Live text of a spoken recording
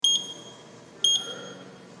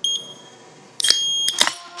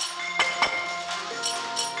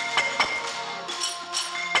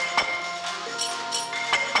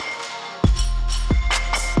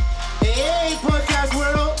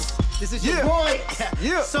boy,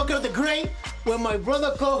 Yeah. Soccer the Great, with my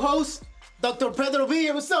brother co-host, Dr. Pedro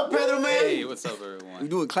Villa. What's up, Pedro, man? Hey, what's up, everyone? You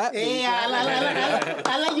doing clap? Hey, I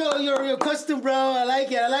like your costume, bro. I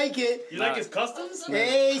like it. You like his customs?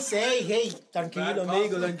 Hey, tranquilo,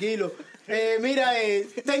 amigo, tranquilo. Mira,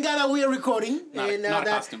 thank God that we are recording. Not a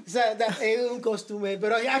costume. That un costume,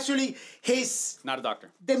 but actually his Not a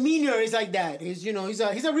doctor. demeanor is like that. He's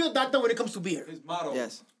a real doctor when it comes to beer. His motto.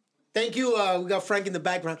 Yes. Thank you. We got Frank in the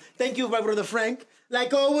background. Thank you, my brother Frank.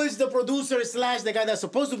 Like always, the producer / the guy that's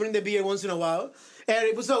supposed to bring the beer once in a while.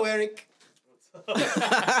 Eric, what's up, Eric? What's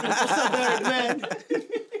up, Eric, man?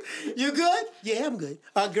 You good? Yeah, I'm good.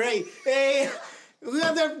 Great. Hey, we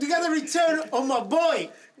got the return of my boy.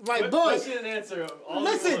 My boy. Question and answer. All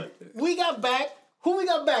Listen, we got back. Who we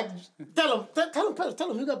got back? Tell him,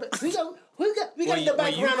 who got back? We got in the What you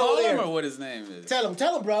background call over him there. or what his name is? Tell him,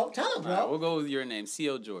 bro. All right, we'll go with your name,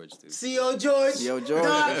 C.O. George, dude. C.O. George. C.O. George.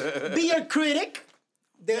 The beer critic.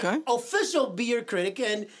 The official beer critic.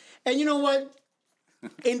 And you know what?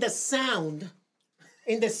 In the sound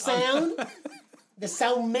the sound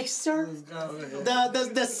mixer,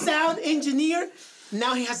 the sound engineer,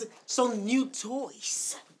 now he has some new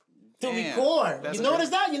toys to Damn, record. that's You notice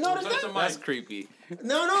that? That's creepy.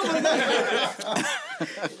 No,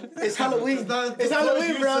 but it's Halloween. It's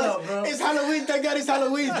Halloween, bro. It's Halloween. Thank God it's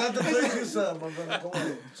Halloween. Not the place you said, my brother. Come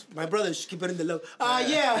on. My brother, keep it in the low.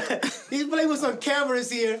 Yeah, he's playing with some cameras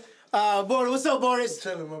here. Boris, what's up, Boris?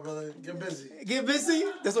 Chilling, my brother. Get busy. Get busy?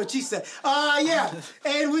 That's what she said. Yeah.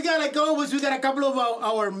 And we got, like always, we got a couple of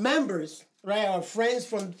our members, right? Our friends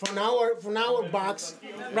from our box,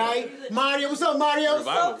 right? Mario, what's up, Mario?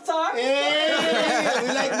 Revival. Hey, we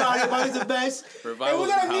like Mario. Mario's the best. Revival And we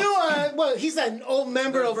got a in the new, well, he's an old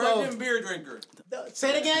member of... Virgin beer drinker.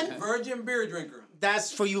 Say it again? Virgin beer drinker.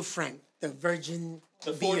 That's for you, Frank. The virgin...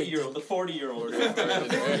 The 40-year-old. The 40-year-old.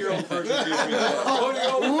 40-year-old virgin beer drinker.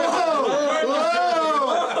 Whoa!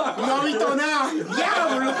 No he visto nada.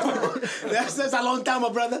 Diablo! That's a long time, my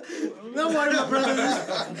brother. Don't worry, my brother.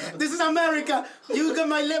 This is America. You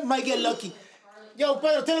might get lucky. Yo,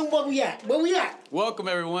 brother, tell them where we at. Where we at? Welcome,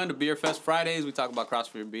 everyone, to Beer Fest Fridays. We talk about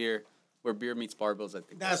CrossFit beer, where beer meets barbells, I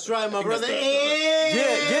think. That's right, my brother.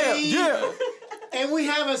 Yeah. And we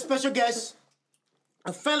have a special guest,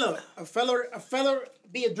 a fellow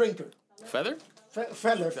beer drinker. Feather?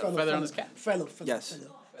 Feather on his cap. Fellow. Yes.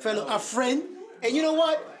 Fellow, a friend. And you know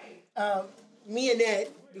what? Me and Ed,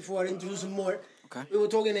 before I introduce him more, we were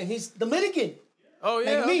talking, and he's Dominican. Oh,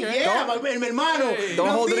 yeah, Like me, okay. yeah, mi hermano. Hey. Don't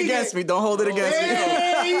hold it against me. Don't hold it against me.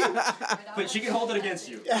 Hey! But she can hold it against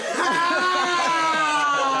you.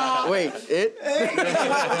 Wait, it?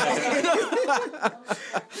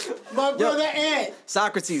 My brother Ed.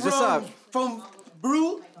 Socrates, what's up? From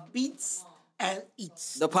Brew, Beats, and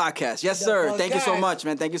Eats. The podcast. Yes, sir. Thank you so much,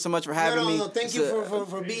 man. Thank you so much for having me. No, thank you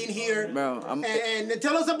for being here. Bro, and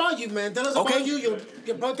tell us about you, man. Tell us about you, your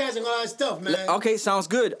podcast and all that stuff, man. Okay, sounds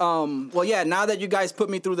good. Well, yeah, now that you guys put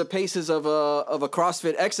me through the paces of a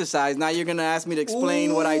CrossFit exercise, now you're gonna ask me to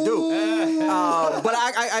explain what I do. But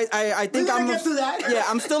I think I'm get to that. Yeah,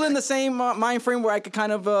 I'm still in the same mind frame where I could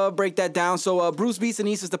kind of break that down. So, Bruce Beats and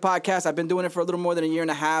East is the podcast. I've been doing it for a little more than a year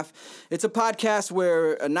and a half. It's a podcast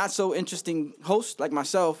where a not so interesting host like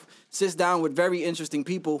myself sits down with very interesting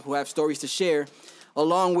people who have stories to share,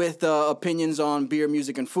 along with opinions on beer,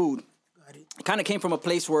 music, and food. It kind of came from a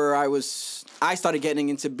place where I started getting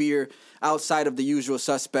into beer outside of the usual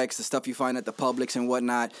suspects, the stuff you find at the Publix and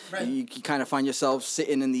whatnot. Right. You kind of find yourself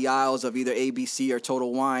sitting in the aisles of either ABC or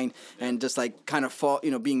Total Wine and just like kind of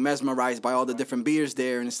being mesmerized by all the different beers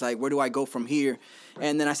there. And it's like, where do I go from here?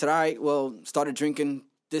 And then I said, all right, well, started drinking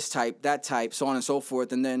this type, that type, so on and so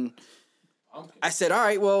forth. And then I said, all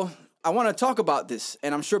right, well, I want to talk about this,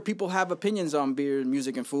 and I'm sure people have opinions on beer,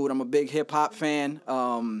 music, and food. I'm a big hip hop fan,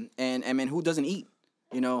 and I mean, who doesn't eat?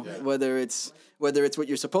 You know, whether it's what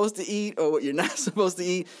you're supposed to eat or what you're not supposed to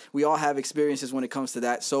eat, we all have experiences when it comes to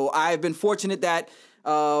that. So I've been fortunate that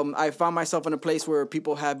I found myself in a place where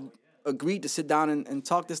people have agreed to sit down and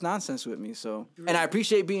talk this nonsense with me. So, and I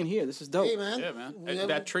appreciate being here. This is dope. Hey, man. Yeah, man.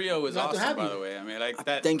 That trio is awesome, by the way. I mean, like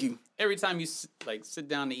that. Thank you. Every time you sit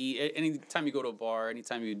down to eat, anytime you go to a bar,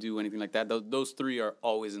 anytime you do anything like that, those three are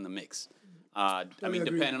always in the mix. I mean,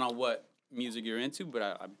 agree. depending on what music you're into, but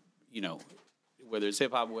I whether it's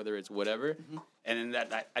hip hop, whether it's whatever, and then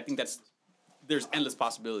I think there's endless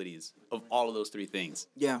possibilities of all of those three things.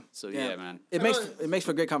 Yeah. So yeah, man. It makes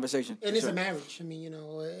for great conversation. And it's a marriage. I mean,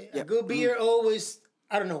 a good beer always,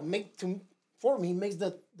 I don't know, makes the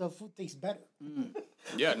food taste better.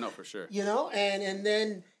 Yeah, no, for sure. And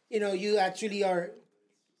then, you actually are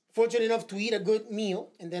fortunate enough to eat a good meal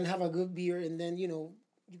and then have a good beer and then,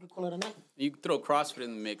 you could call it a night. You can throw CrossFit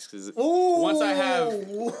in the mix because Ooh.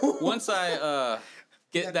 once I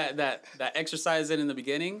get that exercise in the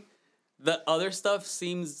beginning, the other stuff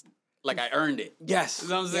seems like I earned it. Yes. You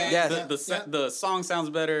know what I'm saying? Yes. The song sounds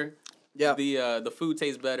better. Yeah. The food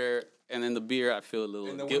tastes better, and then the beer I feel a little.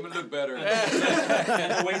 And the guilt- women look better. And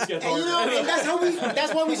the weights get And harder. and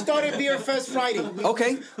that's why we started Beer Fest Friday.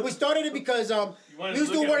 Okay. We started it because we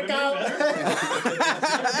used to work out.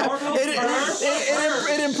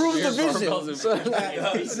 It improves the Barbells vision.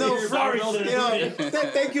 and- So, No,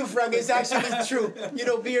 Frank, thank you, Frank. It's actually true.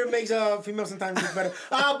 Beer makes females sometimes look better.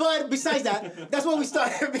 But besides that, that's why we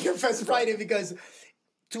started Beer Fest Friday, because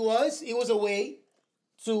to us, it was a way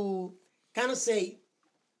to kind of say,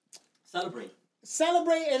 celebrate,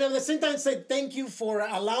 and at the same time say thank you for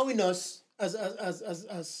allowing us as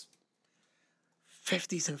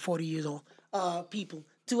 50s and 40 years old people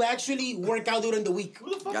to actually work out during the week.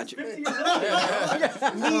 got you. Me 2 weeks,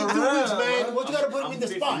 man. What you gotta put me in the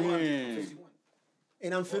spot?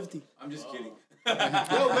 And I'm 50. I'm just kidding. Yo,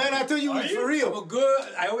 man, I tell you, it's for real. But good.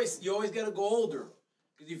 You always gotta go older.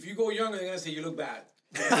 Because if you go younger, they're gonna say you look bad.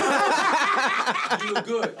 You look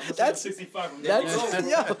good. That's 65.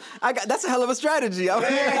 that's a hell of a strategy.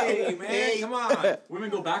 Hey, man, come on. Women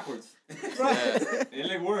go backwards. They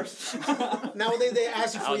look worse. Nowadays they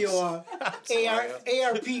ask you for your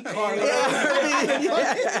ARP card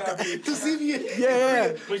to see if you.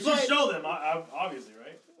 yeah. But you show them, obviously,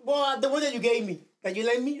 right? Well, the one that you gave me, that you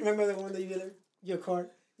lent me. Remember the one that you gave me? Your card.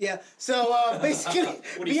 Yeah. So basically,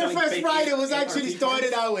 Beer selling Fest fake Friday was ARP actually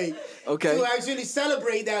started that way. Okay. To actually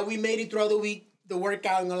celebrate that we made it throughout the week, the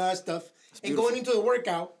workout and all that stuff, and going into the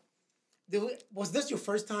workout. Was this your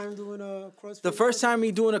first time doing a CrossFit? The first time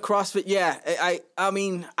me doing a CrossFit, yeah. I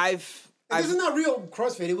mean, This is not real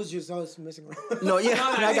CrossFit. It was just us messing around. No, yeah,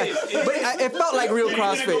 it felt like real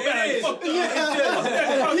CrossFit. Yeah,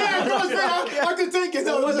 CrossFit. I could take it.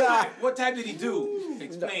 No, it was What type did he do?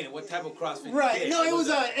 Explain it. What type of CrossFit? right. No, it was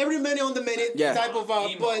every minute on the minute Yeah. type of.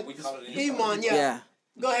 But We call it an Iman, yeah. Yeah.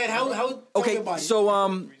 Go ahead. How? Tell me Okay, about it. so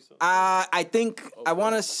I think I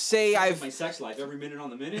want to say My sex life every minute on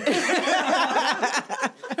the minute.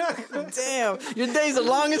 Damn, your days are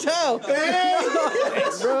long as hell.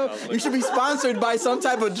 Bro, you should be sponsored by some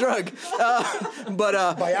type of drug.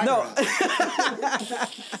 No.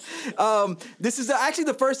 This is actually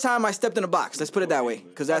the first time I stepped in a box. Let's put it that way,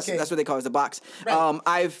 because that's what they call it, the box. Right.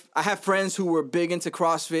 I have friends who were big into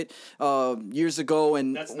CrossFit years ago,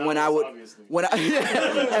 and That's not when I us, would obviously.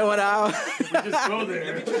 Just go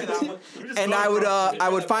there. and I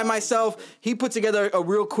would find myself. He put together a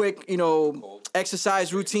real quick,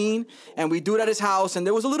 exercise routine, and we do it at his house. And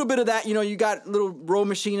there was a little bit of that, you got a little row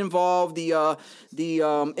machine involved, the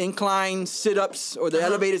incline sit-ups or the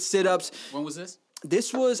elevated sit-ups. When was this?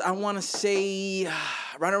 This was, I want to say,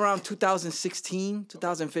 right around 2016,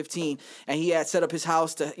 2015, and he had set up his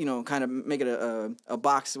house to, kind of make it a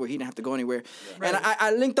box where he didn't have to go anywhere. Yeah. And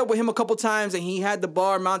I linked up with him a couple times, and he had the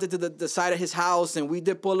bar mounted to the side of his house, and we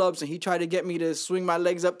did pull-ups, and he tried to get me to swing my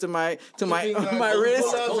legs up to my wrist. Yeah,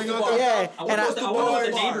 I wonder what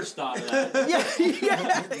the neighbors thought of that.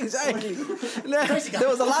 yeah, exactly. There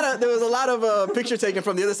was a lot of picture taken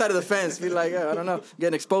from the other side of the fence. Be like, I don't know,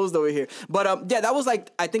 getting exposed over here. But that was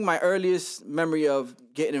like, I think, my earliest memory of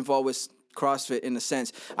getting involved with CrossFit in a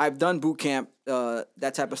sense. I've done boot camp,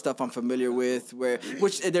 that type of stuff I'm familiar with.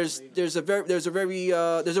 There's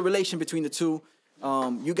a relation between the two.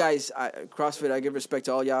 You guys, CrossFit, I give respect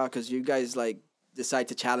to all y'all because you guys like decide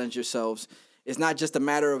to challenge yourselves. It's not just a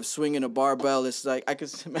matter of swinging a barbell. It's like, I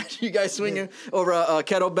could imagine you guys swinging over a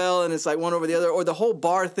kettlebell, and it's like one over the other, or the whole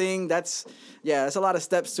bar thing. That's a lot of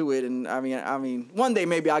steps to it. And I mean, one day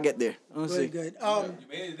maybe I'll get there. We'll see. Good. You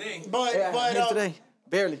made it today. But Today,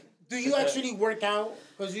 barely. do you actually work out?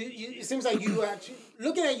 Because it seems like you actually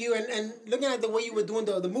looking at you and looking at the way you were doing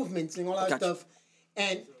the movements and all that Gotcha. stuff,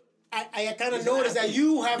 and I kind of noticed that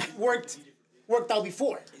you have worked out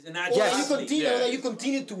before. He's an Or athlete. that you continue, Yeah. or that you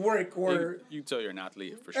continue to work, or You tell you're an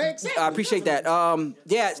athlete for sure. exactly. I appreciate that.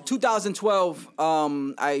 2012,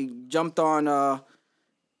 I jumped on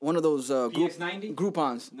one of those PX90?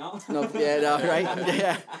 Groupons. No? No, right?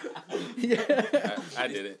 Yeah. I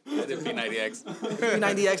did it. I did P90X.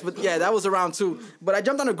 P90X, but yeah, that was around too. But I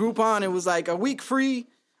jumped on a Groupon. It was like a week free,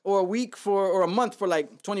 or a month for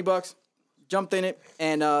like $20. Jumped in it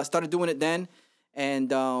and started doing it then,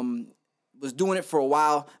 and was doing it for a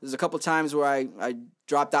while. There's a couple times where I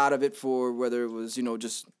dropped out of it for whether it was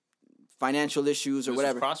just financial issues or This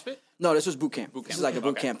whatever. was CrossFit? No, this was boot camp. This is like a boot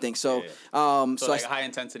Okay. camp thing. So, So so like I, high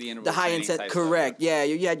intensity interval the high training intent, type correct? stuff. Yeah,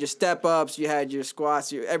 you had your step ups, you had your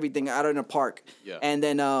squats, your everything out in a park. Yeah. And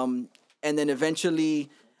then eventually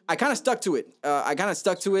I kind of stuck to it.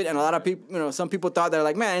 And a lot of people, some people thought they're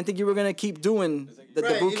like, man, I didn't think you were gonna keep doing the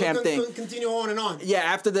boot camp thing. Continue on and on. Yeah,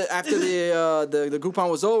 after the Groupon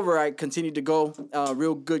was over, I continued to go.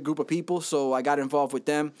 Real good group of people, so I got involved with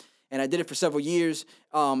them, and I did it for several years.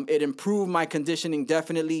 It improved my conditioning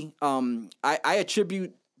definitely. I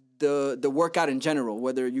attribute the workout in general,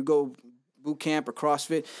 whether you go boot camp or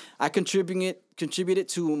CrossFit, I contributed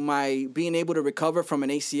to my being able to recover from an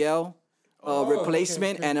ACL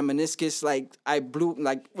replacement and a meniscus. Like I blew,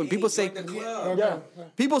 like when people say,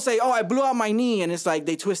 people say, oh, I blew out my knee, and it's like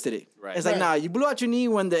they twisted it. Right. It's like, nah, you blew out your knee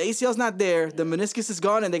when the ACL's not there, the meniscus is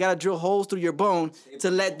gone, and they gotta drill holes through your bone to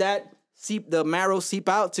let that the marrow seep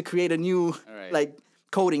out to create a new like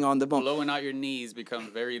coating on the bone. Blowing out your knees becomes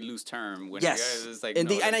a very loose term. When Yes, it's like,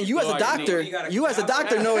 indeed. no, And if you as a blow out your doctor, knee- you as a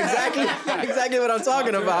doctor know exactly what I'm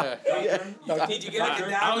talking about. Did you get a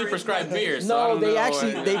cadaver? I only prescribe beer. So I No, don't they know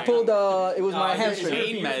actually what- they pulled it was my it's hamstring.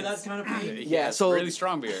 pain That meds. kind of pain? Yeah, it's so really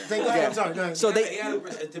strong beer. Go ahead, I'm sorry. Go ahead. so He they had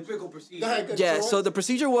a typical procedure. Go ahead. yeah, so the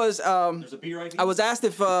procedure was There's a beer right I was asked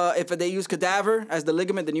if they used cadaver as the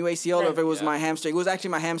ligament, the new ACL, or if it was Yeah. my hamstring. It was actually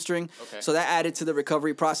my hamstring, Okay. so that added to the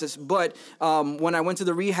recovery process. But when I went to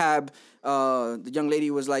the rehab, the young lady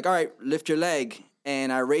was like, "All right, lift your leg."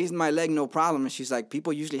 And I raised my leg, no problem. And she's like,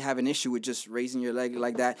 "People usually have an issue with just raising your leg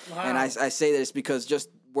like that." And I say that it's because just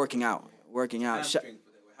working out. Hamstring. What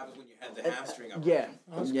happens when you have the hamstring up?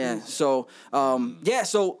 Yeah. So,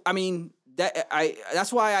 So I mean,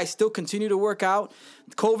 that's why I still continue to work out.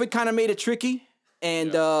 COVID kind of made it tricky,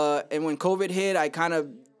 and when COVID hit, I kind of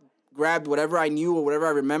grabbed whatever I knew or whatever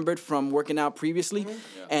I remembered from working out previously,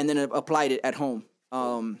 and then applied it at home.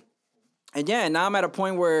 And now I'm at a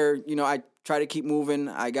point where I try to keep moving.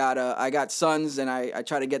 I got sons, and I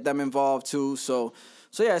try to get them involved too. So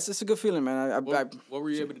yeah, it's a good feeling, man. What were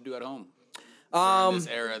you able to do at home? In this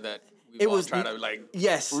era that we all try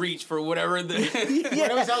to reach for whatever the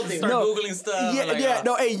Whatever's out there. start googling stuff.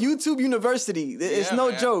 Hey, YouTube University. It's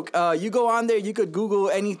no joke. You go on there, you could Google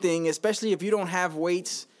anything, especially if you don't have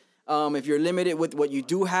weights. If you're limited with what you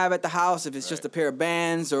do have at the house, if it's just a pair of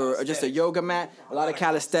bands or just a yoga mat, a lot of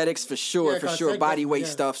calisthenics for sure, body weight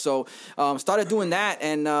stuff. So started doing that,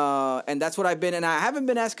 and that's what I've been. And I haven't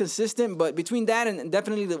been as consistent, but between that and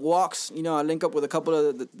definitely the walks, I link up with a couple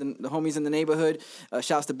of the homies in the neighborhood.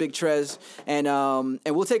 Shouts to Big Trez, and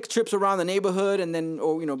we'll take trips around the neighborhood, and then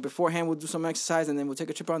beforehand we'll do some exercise, and then we'll take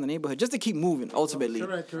a trip around the neighborhood just to keep moving. Ultimately,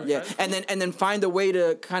 Correct. yeah, and then find a way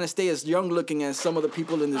to kind of stay as young looking as some of the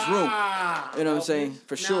people in this room. You know what I'm saying?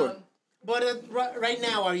 For sure. But right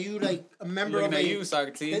now, are you like a member Looking of at a... you,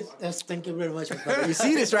 Socrates. Yes, thank you very much. You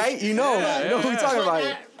see this, right? You know who we're talking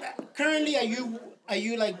about. Currently, are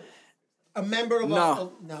you like a member of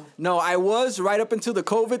No. no. No, I was right up until the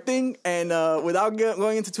COVID thing, and without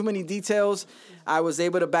going into too many details, I was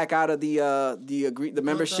able to back out of the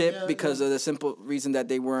membership because of the simple reason that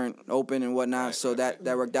they weren't open and whatnot. So that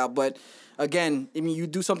worked out. But again, I mean, you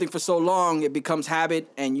do something for so long, it becomes habit,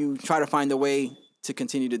 and you try to find a way to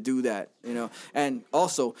continue to do that, And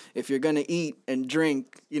also, if you're gonna eat and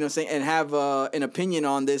drink, and have an opinion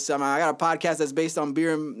on this, I got a podcast that's based on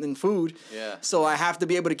beer and food. Yeah. So I have to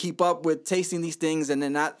be able to keep up with tasting these things and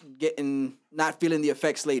then not feeling the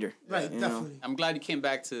effects later. Right, definitely. I'm glad you came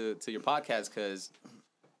back to your podcast because,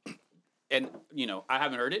 I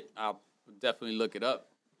haven't heard it. I'll definitely look it up.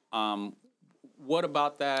 What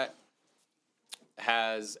about that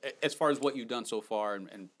has, as far as what you've done so far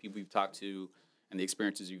and people you've talked to and the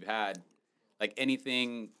experiences you've had, like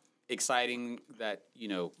anything exciting that,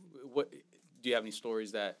 what do you have any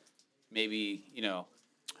stories that maybe,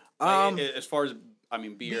 as far as,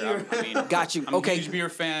 beer. Got you. I'm Okay. a huge beer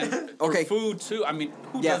fan. Okay. Food too.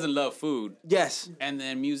 Who Yeah. doesn't love food? Yes. And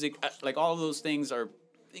then music, like all of those things are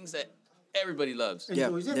things that everybody loves. Yeah.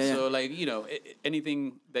 Enjoys it. Yeah. So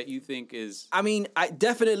anything that you think is I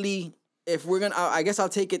definitely, if we're gonna, I guess I'll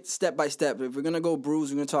take it step by step. If we're gonna go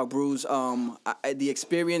brews, we're gonna talk brews. The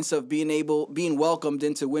experience of being welcomed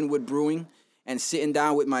into Wynwood Brewing and sitting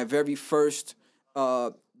down with my very first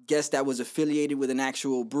guest that was affiliated with an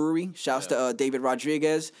actual brewery. Shouts to David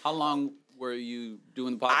Rodriguez. how long were you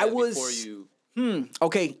doing the podcast before you?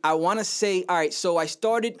 Okay, I want to say, all right, so I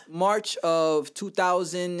started March of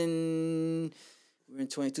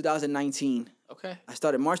 2019. Okay. I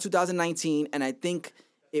started March 2019, and I think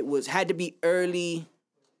it had to be early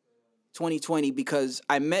 2020 because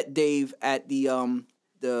I met Dave at the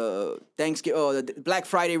Thanksgiving, the Black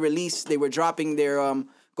Friday release. They were dropping their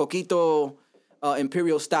Coquito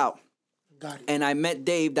Imperial Stout. Got it. And I met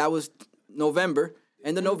Dave. That was November.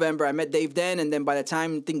 End of November. I met Dave then, and then by the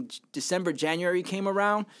time I think December, January came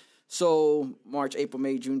around, So March, April,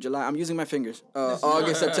 May, June, July. I'm using my fingers.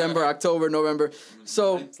 August, September, October, November.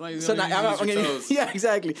 So, long as so you now, don't use I'm your gonna- toes. yeah,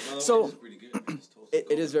 exactly. So It's pretty good.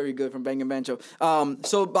 it is very good from Bang and Bancho.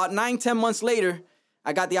 So about 9-10 months later,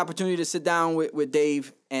 I got the opportunity to sit down with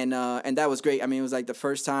Dave, and that was great. I mean, it was like the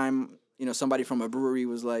first time, somebody from a brewery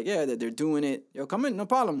was like, yeah, that they're doing it. Yo, come in, no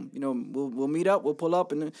problem. We'll meet up, we'll pull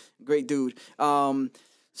up, and great dude.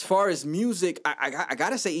 As far as music, I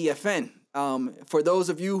gotta say EFN. For those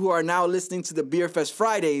of you who are now listening to the Beer Fest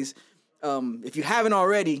Fridays, if you haven't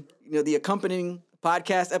already, the accompanying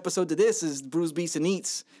podcast episode to this is Brews, Beats, and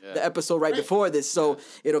Eats, the episode right before this. So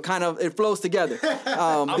it flows together.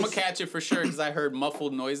 I'm gonna catch it for sure because I heard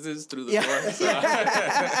muffled noises through the door. So.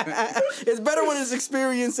 It's better when it's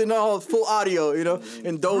experienced in all full audio,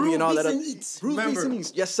 in Dolby and all that. Beats and Eats. Brews, Beats, Remember. and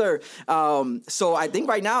Eats. Yes, sir. So I think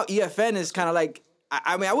right now EFN is kind of like,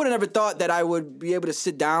 I mean, I would have never thought that I would be able to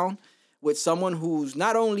sit down with someone who's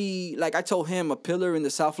not only, like I told him, a pillar in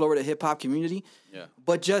the South Florida hip hop community,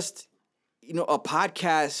 but just, a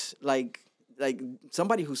podcast, like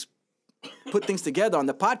somebody who's put things together on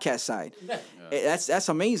the podcast side. That's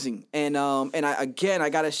amazing. And I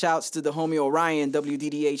got to shouts to the homie Orion,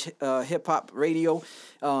 WDDH Hip Hop Radio,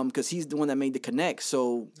 because he's the one that made the connect.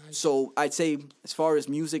 So I'd say as far as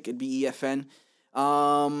music, it'd be EFN.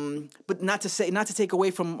 But not to take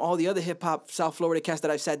away from all the other hip hop South Florida cats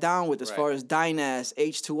that I've sat down with, as far as Dynas,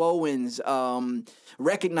 H2Owens,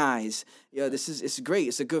 Recognize. Yeah, it's great.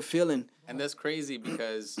 It's a good feeling. And that's crazy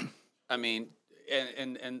because, I mean,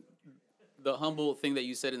 and the humble thing that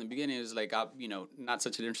you said in the beginning is like, not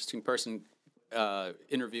such an interesting person,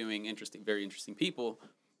 interviewing very interesting people.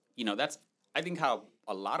 That's, I think, how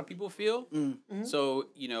a lot of people feel. Mm-hmm. So,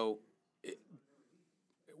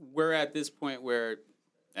 we're at this point where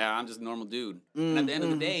I'm just a normal dude. And at the end of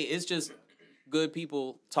the day, it's just good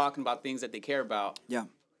people talking about things that they care about. Yeah.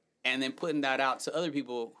 And then putting that out to other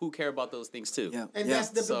people who care about those things too. Yeah. And that's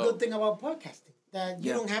the good thing about podcasting. That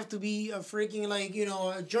you don't have to be a freaking,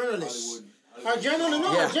 a journalist. A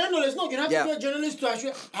journalist. No, you don't have to be a journalist to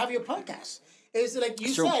actually have your podcast. It's like you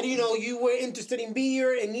said, you were interested in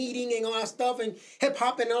beer and eating and all that stuff and hip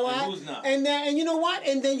hop and all that. who's not? And you know what?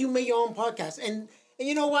 And then you made your own podcast. And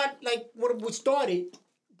you know what? Like when we started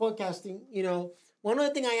podcasting, one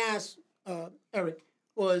other thing I asked Eric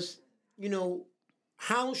was,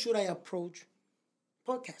 how should I approach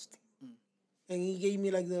podcasting? And he gave me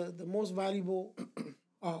like the most valuable,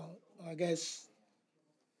 I guess,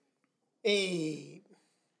 idea.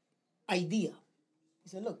 He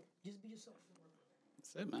said, look, just be yourself.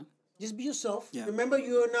 That's it, man. Just be yourself. Yeah. Remember,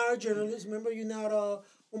 you're not a journalist. Remember, you're not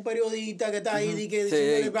un periodista que está ahí que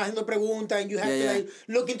le va haciendo preguntas and you have to like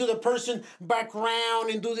look into the person's background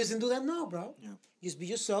and do this and do that. No, bro. Yeah. Just be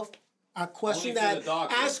yourself. A question Only for that the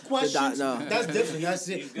doctor. ask questions. No. That's different. That's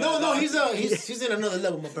it. He's No, he's in another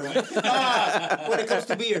level, my brother. When it comes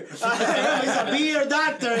to beer, he's a beer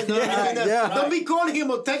doctor. Don't be calling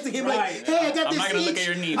him or texting him like, "Hey, I got I'm this not gonna itch. look at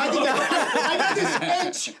your knee, I bro." got this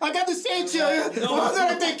itch. I got this itch. I'm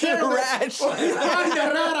gonna take care of it." Rash. No,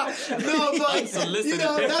 but Unsolicited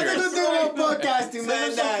that's the good pictures. thing about podcasting,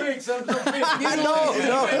 man.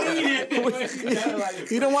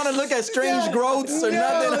 You don't want to look at strange growths or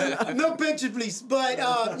nothing. No picture, please. But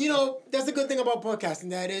that's the good thing about podcasting.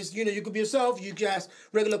 That is, you could be yourself. You can ask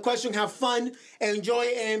regular questions, have fun, enjoy,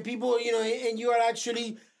 and people, and you are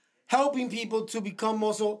actually helping people to become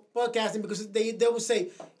also podcasting because they will say,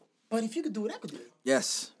 "But if you could do it, I could do it."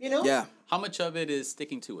 Yes. Yeah. How much of it is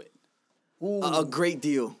sticking to it? A great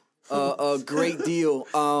deal. A great deal.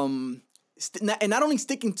 And not only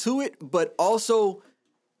sticking to it, but also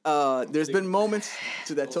there's been moments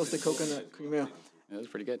to that toasted coconut cream ale. Yeah, that's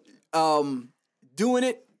pretty good. Doing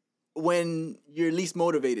it when you're least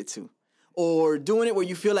motivated to, or doing it where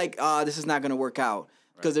you feel like, this is not going to work out.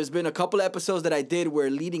 Because there's been a couple of episodes that I did where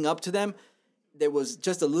leading up to them, there was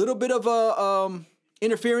just a little bit of a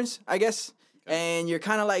interference, I guess. Okay. And you're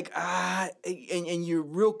kind of like, and you're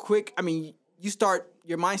real quick. I mean,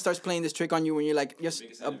 your mind starts playing this trick on you when you're like, just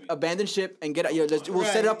abandon ship and get out. We'll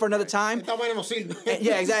set it up for another time.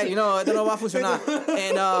 Yeah, exactly. I don't know va a funcionar.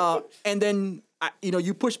 And then,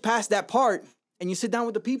 you push past that part and you sit down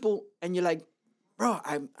with the people and you're like, bro,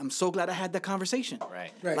 I'm so glad I had that conversation.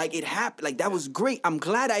 Right. Like it happened. Like that was great. I'm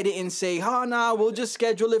glad I didn't say, we'll just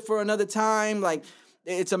schedule it for another time. Like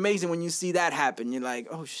it's amazing when you see that happen. You're like,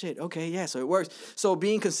 oh shit, okay, yeah, so it works. So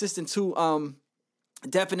being consistent too,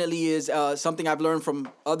 definitely is something I've learned from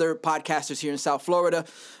other podcasters here in South Florida.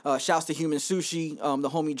 Shouts to Human Sushi, the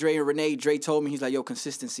homie Dre and Renee. Dre told me, he's like, yo,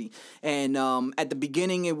 consistency. And at the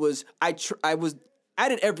beginning, it was I was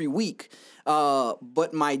at it every week,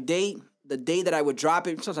 but my date, the day that I would drop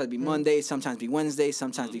it, sometimes be Monday, sometimes be Wednesday,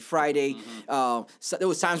 sometimes be Friday. So there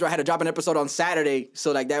was times where I had to drop an episode on Saturday,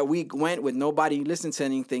 so like that week went with nobody listening to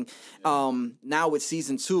anything. Now with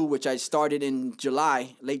season 2, which I started in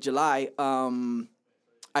July, late July,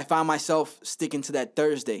 I found myself sticking to that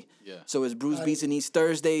Thursday. Yeah. So it's Bruce Beats and Eats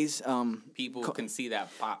Thursdays. People can see that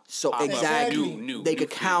pop. So pop up. exactly, New they could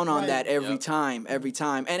feed. count on Right. that every time,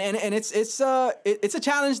 and it's a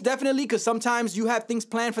challenge definitely, because sometimes you have things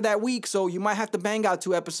planned for that week, so you might have to bang out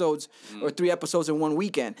 2 episodes or 3 episodes in one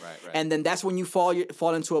weekend, Right. and then that's when you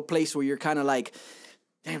fall into a place where you're kind of like,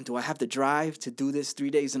 damn, do I have to drive to do this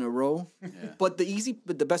 3 days in a row? But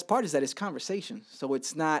the best part is that it's conversation, so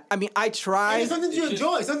it's not. I mean, I try. It's something you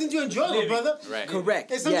enjoy. Something you enjoy, my brother. Right.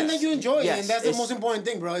 Correct. It's something yes. that you enjoy, Yes. and that's the It's- most important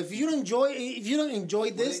thing, bro. If you don't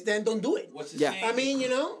enjoy this, then don't do it. What's the Yeah. saying? I mean,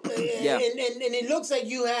 Yeah. and it looks like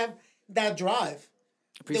you have that drive.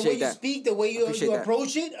 The way Appreciate you that. speak, the way you Appreciate that.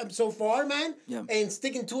 approach it so far, man, Yeah. and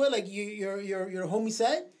sticking to it like your homie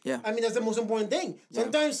said. Yeah. I mean, that's the most important thing. Yeah.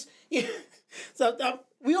 Sometimes,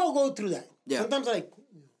 we all go through that. Yeah. Sometimes, like,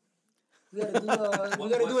 we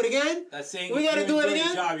gotta do it again. That's saying We if gotta you do it enjoy the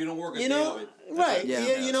again. job, you don't work a You day know, of it. right? Yeah.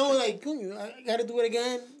 Yeah. You know, like I gotta do it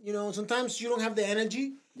again. You know, sometimes you don't have the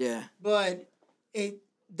energy, Yeah. but it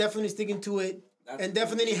definitely sticking to it, That's and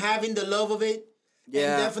definitely having the love of it.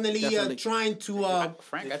 Yeah, And definitely, definitely. trying to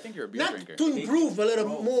Frank, I think you're a beer not drinker. to improve a little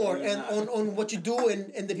more you're and not. on what you do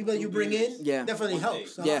and the people that you bring in. Yeah. Definitely One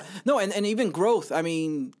helps. day. Yeah. No, and even growth. I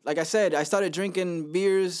mean, like I said, I started drinking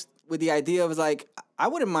beers with the idea of like, I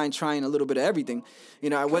wouldn't mind trying a little bit of everything. You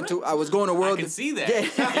know, I was going to I World. can see that. Yeah.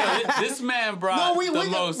 Yeah, this man brought No, we the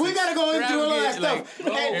most. gotta go into all that extravagant, stuff.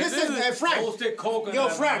 like, Hey, this listen, is- Frank. Roasted coconut. Yo,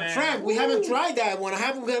 man. Frank, we haven't tried that one. I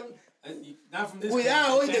haven't. Not from this.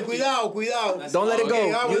 Cuidado, kind. oíste, cuidado. Don't let it go. Okay,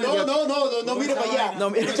 You- no mire para allá. No,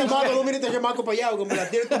 Este chamaco, no mire este chamaco para allá, como la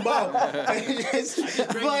tiene tumbado. Drank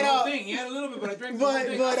the whole thing. He had a little bit, but I drank the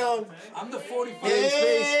whole thing. I'm the 45.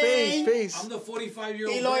 Face. I'm the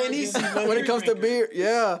 45-year-old. Y lo buenísimo. When it comes to beer,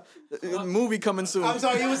 yeah, movie coming soon. I'm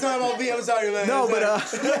sorry, you was talking about me. I'm sorry, man. No, I'm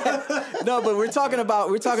sorry. but no, but we're talking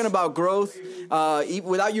about growth.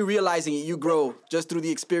 Without you realizing it, you grow just through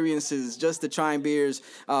the experiences, just the trying beers.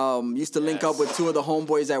 Used to link up with 2 of the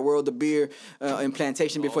homeboys at World of Beer in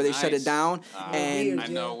Plantation before they shut it nice. down, and I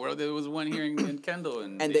know. Well, there was one here in Kendall,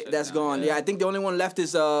 and and they shut that's down. gone. Yeah, I think the only one left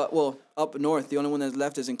is up north. The only one that's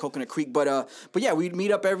left is in Coconut Creek. But yeah, we'd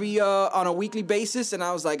meet up every on a weekly basis, and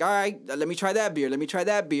I was like, all right, let me try that beer,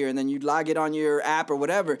 and then you'd log it on your app or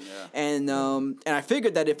whatever. And I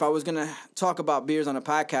figured that if I was gonna talk about beers on a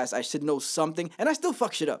podcast, I should know something, and I still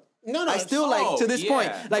fuck shit up. No, I still like to this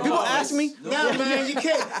point. Like people ask me, Nah, man, you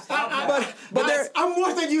can't. but they're. I'm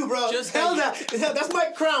worse than you, bro. Just Hell like- that. That's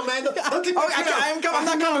my crown, man. Don't take my Oh, crown. I'm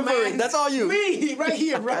not coming for it. That's all you. Me, right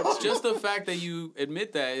here, bro. Just the fact that you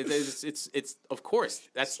admit that it's of course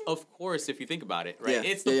that's of course if you think about it, right?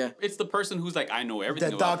 Yeah, It's the person who's like, I know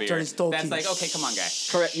everything The about doctor beer. is talking. That's like, okay, come on, guy.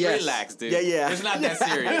 Correct, yes. Relax, dude. Yeah. It's not that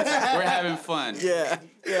serious. We're having fun. Yeah.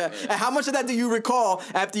 And how much of that do you recall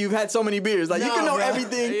after you've had so many beers? Like you No, can know bro.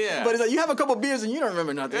 everything, Yeah. but it's like you have a couple beers and you don't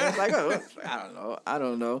remember nothing. It's like, oh, I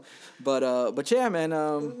don't know. But yeah, man.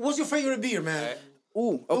 What's your favorite beer, man?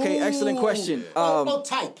 Okay, excellent question. Or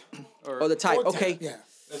type. The type. Or Okay, Yeah.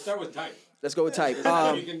 Let's start with type. let's go with type. You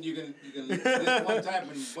can list one type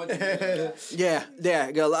and what you can. Yeah,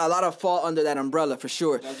 a lot of fall under that umbrella for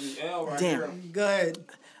sure. That's the L right Damn. here. Go ahead.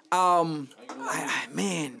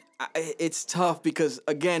 It's tough because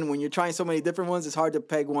again, when you're trying so many different ones, it's hard to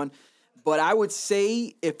peg one. But I would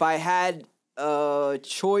say if I had a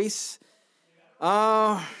choice,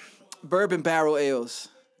 bourbon barrel ales.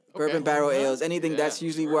 Bourbon barrel ales. Anything that's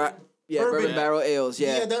usually where bourbon barrel ales.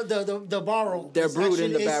 Yeah. The barrel. They're is brewed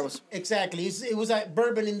in actually- the is- barrels. Exactly. It was like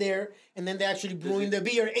bourbon in there, and then they actually brewing the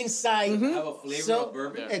beer inside. Mm-hmm. Have a flavor of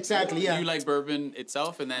bourbon. Exactly. Yeah. You like bourbon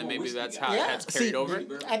itself, and then maybe whiskey that's guy. how Yeah. it has carried See, over.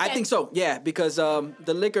 I think so. Yeah, because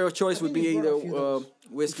the liquor of choice would think be we brought a few either of those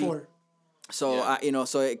whiskey. before. So Yeah.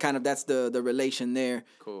 so it kind of that's the relation there.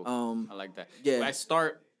 Cool. I like that. yeah. I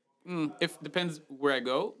start. If depends where I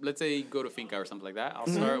go. Let's say you go to Finca or something like that. I'll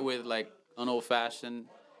start with like an old fashioned,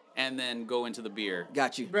 and then go into the beer.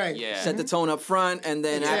 Got you. Right. Yeah. Set the tone up front, and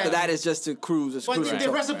then after Exactly. that it's just to cruise. It's But cruise the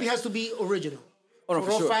control. recipe has to be original. Oh, no,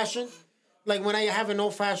 for old sure. fashioned, like when I have an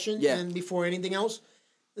old fashioned, Yeah. and before anything else,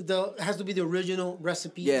 it has to be the original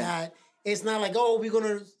recipe. Yeah. That it's not like, oh, we're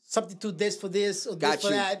gonna substitute this for this or Got this for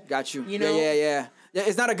you. that. Got you. You know. Yeah.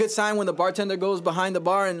 It's not a good sign when the bartender goes behind the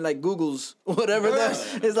bar and like Googles whatever that.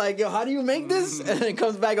 It's like, yo, how do you make this? And it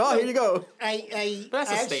comes back, oh, here you go. I But that's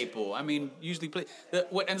a actually- staple. I mean, usually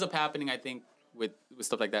what ends up happening, I think, with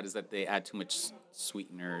stuff like that is that they add too much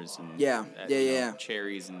sweeteners and Yeah.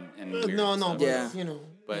 cherries and beer No, and no, stuff. but Yeah. you know,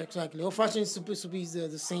 But- exactly. Old fashioned is supposed to be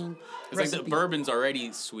the same It's like recipe. the bourbon's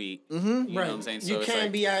already sweet. Mm-hmm. You know what I'm saying? So you it's can't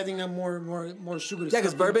like, be adding a more sugar. Yeah,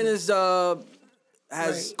 because bourbon is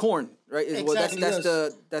has Right. corn, right? Well, Exactly,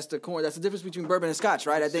 that's the corn. That's the difference between bourbon and Scotch,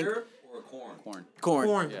 right? I think Syrup or corn? corn. corn.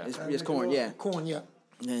 Corn. It's corn. Yeah. corn. Yeah.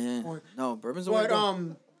 Yeah. Corn. No, bourbon's the way to But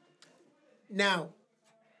go. now,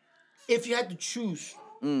 if you had to choose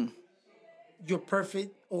your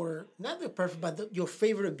perfect or not the perfect, but your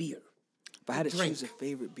favorite beer. If I had to drink. choose a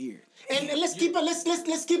favorite beer, And let's keep it. Let's keep it.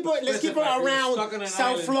 Let's keep it Specify, if you're around stuck on an South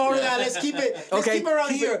island. Florida. Yeah. Let's keep it. Let's Okay. keep it around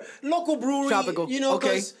Keep here. Local brewery. Tropical. You know,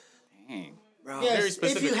 Okay. 'cause, Dang. bro. yes, Very if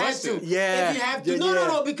specific you had question. to. Yeah. If you have to. Yeah, No, yeah.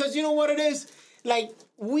 no, because you know what it is. Like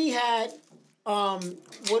we had,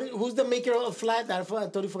 who's the maker of Flat? I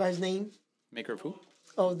totally forgot his name. Maker of who?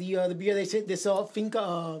 Oh, the beer they sell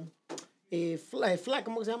Finca. Flat.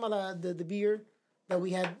 ¿Cómo se llama the beer that we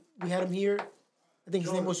had? We had him here. I think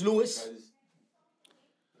his name was Louis.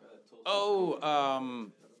 Oh,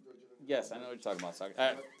 yes, I know what you're talking about. Sorry.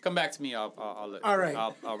 Come back to me. I'll let. All right.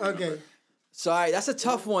 I'll remember. Okay. So, all right, that's a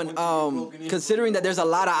tough one. Considering that there's a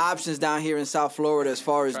lot of options down here in South Florida as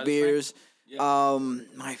far as Try this, beers.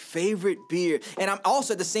 My favorite beer, and I'm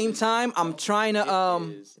also at the same time I'm trying to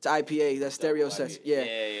it's IPA. That's stereo sets. Yeah.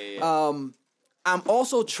 Yeah. I'm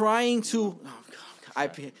also trying to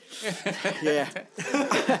IPA. Yeah.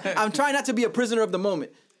 I'm trying not to be a prisoner of the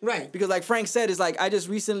moment. Right. Because like Frank said, it's like I just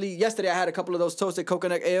yesterday I had a couple of those toasted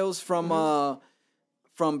coconut ales from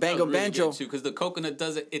Bango Banjo. Because the coconut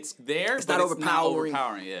does it. It's there. It's but not it's overpowering. Not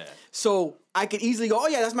overpowering. Yeah. So I could easily go, oh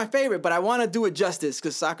yeah, that's my favorite, but I want to do it justice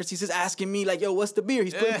because Socrates is asking me like, yo, what's the beer?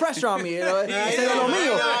 He's putting pressure on me, you know. I said lo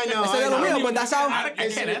mío. I I said lo know. mío, but that's how. I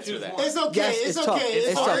can't answer that. It's okay. Yes, it's it's tough. okay.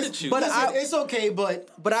 It's hard tough. to choose. But Listen, it's okay.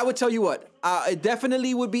 But I would tell you what, it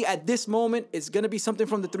definitely would be at this moment. It's gonna be something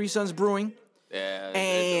from the Three Sons Brewing, Yeah.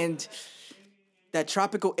 and that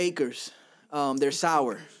Tropical Acres, they're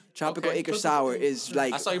sour. Tropical Okay. Acre sour is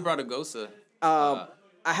like I saw you brought a Gosa. I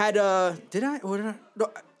had did I? What did I?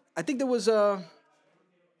 No, I think there was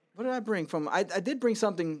what did I bring from? I did bring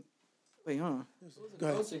something. Wait, hold on.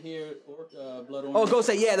 Gosa here, blood orange. Oh,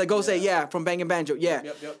 Gose, yeah, the Gose, yeah, from Bang Banjo, yeah.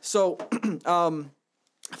 Yep. So,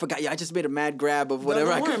 I forgot. Yeah, I just made a mad grab of whatever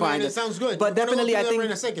don't I worry, could man, find. it sounds good. But We're gonna definitely, go I through think that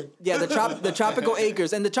in a second. Yeah, the Tropical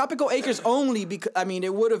Acres and the Tropical Acres only because I mean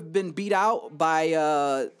it would have been beat out by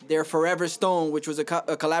their Forever Stone, which was a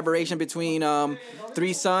collaboration between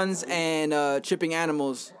Three Sons and Tripping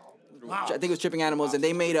Animals. I think it was Tripping Animals, and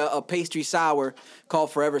they made a pastry sour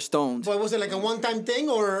called Forever Stoned. But was it like a one-time thing,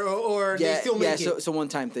 or they still make so it? it's a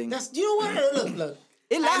one-time thing. That's you know what? Look.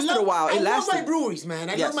 It lasted a while. I It love my lasted. breweries, man.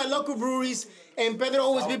 I Yes. love my local breweries, and Pedro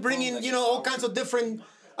always be bringing all kinds of different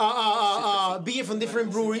beer from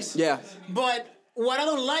different breweries. Yeah. But what I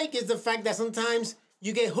don't like is the fact that sometimes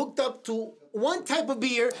you get hooked up to one type of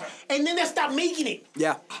beer, and then they stop making it.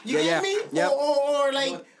 Yeah. You get me? Yep. Or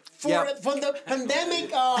like Yep. from the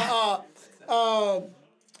pandemic,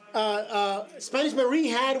 Spanish Marie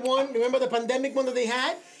had one. Remember the pandemic one that they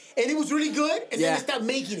had, and it was really good. And Yeah. then they stopped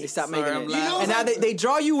making it. They stopped Sorry, making I'm it. laughing. You know, And now they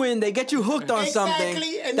draw you in, they get you hooked on something.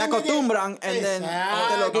 Exactly, and Te then they- acostumbran, and then.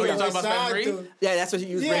 Exactly. te lo Oh, you're quitan. talking about Spanish Marie? Exacto. Yeah, that's what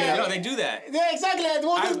he was Yeah. bringing No, up. they do that. Yeah, exactly. The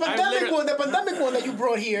one, I've literally- the pandemic one that you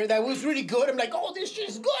brought here, that was really good. I'm like, oh, this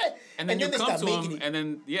shit's good. And then you they come stop to making them, it. and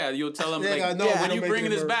then you'll tell them They're like, like, no, we when don't you make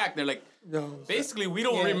bringing it this anymore. back, they're like, No. basically, we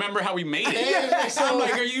don't Yeah. remember how we made it. Yeah, so- I'm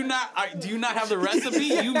like, do you not have the recipe?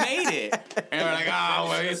 You made it. And we're like, oh,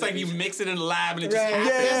 well, it's like you mix it in the lab and it just Right.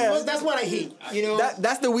 happens. Yeah. That's what I hate. You know.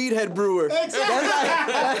 That's the weed head brewer.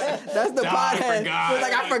 Exactly. That's the Nah, I pothead. forgot. It's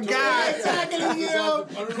like I forgot. Exactly, you know.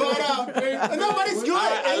 But no, but it's good.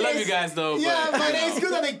 I love It's- you guys, though. Yeah, but, but you know. it's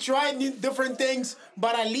good that they try different things.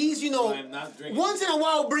 But at least I'm not drinking. once in a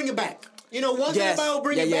while, bring it back. You know, once Yes. in a while,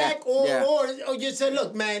 bring Yeah, it yeah. back, or Yeah. or just say,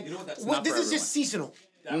 look, man, know what, that's not this for is just seasonal.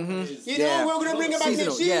 You know, Yeah. we're gonna bring it back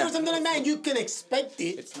Seasonal, next year yeah. or something like that. And you can expect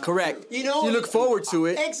it. Correct. You know, You look forward to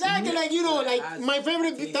it. Exactly, like like my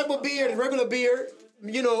favorite type of beer, the regular beer.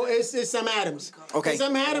 You know, is Sam Adams. Okay. And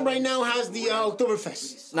Sam Adams right now has the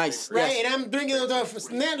Oktoberfest. Nice. Right, Yes. and I'm drinking Oktoberfest.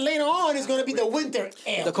 And then later on, it's gonna be the winter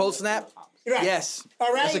ale. The cold snap. Right. Yes.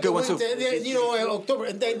 All right. That's a good one too. You know, October,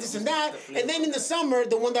 and then this and that, and then in the summer,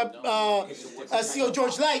 the one that C.O.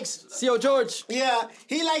 George likes. C.O. George. Yeah,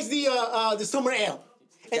 he likes the summer ale,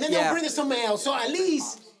 and then Yeah. they'll bring the summer ale. So at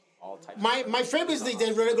least my favorite is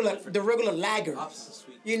the regular lager.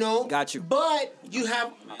 You know. Got you. But you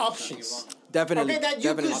have options. Definitely. Okay, that you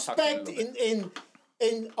Definitely. could expect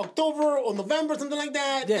in October or November, something like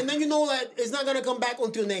that, Yeah. and then you know that it's not gonna come back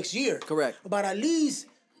until next year. Correct. But at least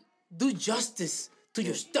do justice to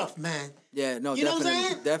your stuff, man. Yeah, no, You know what I'm definitely,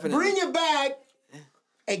 saying? definitely. Bring it back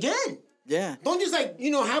again. Yeah. Don't just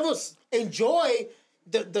have us enjoy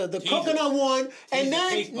the coconut one and the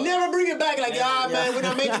then taste buds. never bring it back like, man, we're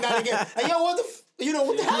not making that again. Like, yo, what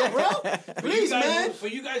the hell, bro? Please, man. For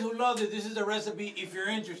you guys who love it, this is the recipe if you're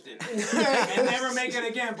interested. And never make it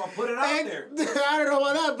again, but put it out there. I don't know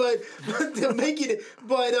about that, but to make it.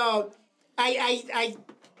 But I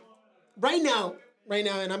right now,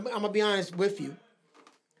 and I'm gonna be honest with you.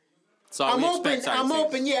 So I'm we open. expect certain I'm things.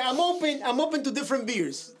 open. Yeah, I'm open to different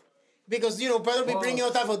beers because Pedro be bringing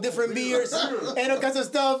all type of different beers and all kinds of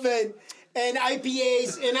stuff and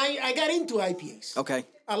IPAs, and I got into IPAs. Okay.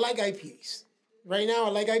 I like IPAs. Right now, I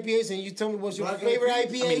like IPAs, and you tell me what's your favorite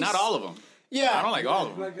IPAs. I mean, not all of them. Yeah. I don't like all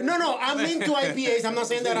of them. No, I'm into IPAs. I'm not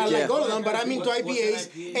saying that I like all of them, but I'm into What's an IPAs,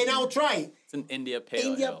 IPA? and I'll try it. It's an India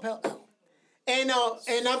Pale India Ale. Pale Ale. And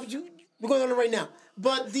we're going on it right now.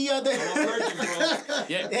 But the other.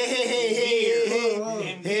 Yeah. Hey.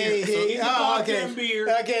 He's a Oh, vodka okay. and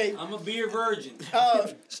beer. Okay. I'm a beer virgin. Oh,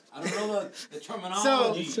 I don't know the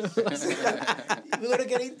terminology. we're gonna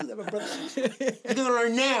get into that, my brother. You're gonna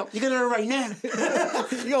learn now. You're gonna learn right now.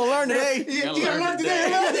 You gonna learn today. You're gonna learn today.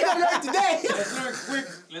 You're gonna learn today.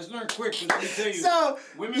 Let's learn quick. 'Cause let me tell you. So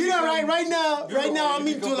women right now, I'm women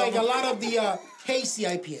into become like a double- lot of the hazy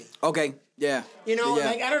IPA. Okay. Yeah. Yeah.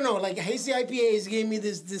 Like I don't know, like hazy IPAs gave me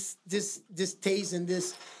this taste and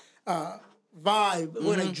this vibe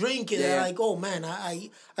when I drink it. Yeah. I'm like, oh man, I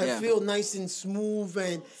Yeah. feel nice and smooth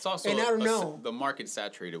and It's also and I don't know. the market's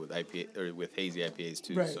saturated with IPA or with hazy IPAs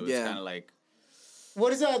too. Right. So it's Yeah. kind of like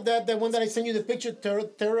What is that one that I sent you the picture?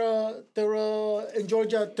 Terra in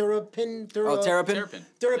Georgia, Terrapin. Oh, Terrapin. Terrapin.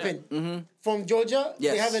 Terrapin from Georgia.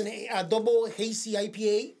 Yes. They have a double hazy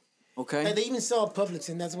IPA. Okay. That they even sell at Publix,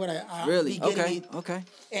 and that's what I Really? be getting Okay. it. Okay.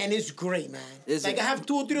 And it's great, man. Is like it? I have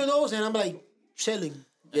 2 or 3 of those, and I'm like chilling.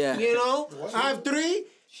 Yeah. I have 3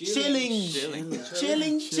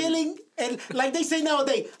 chilling, and like they say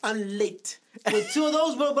nowadays, I'm late with 2 of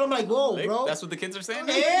those, but I'm like, whoa, bro. That's what the kids are saying.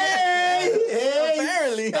 Hey.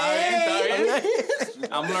 Apparently.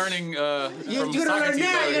 I'm learning. From You're gonna learn Socrates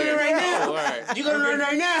now. over You're gonna here. learn right now. Oh, all right. You're gonna learn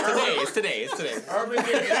right now. Today. It's today. Urban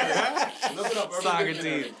Dictionary. Look it up. Urban Socrates.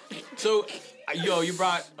 Dictionary. So, you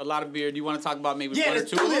brought a lot of beer. Do you want to talk about maybe Yeah, one or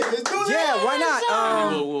let's two? do this. Let's do this. Yeah, why not?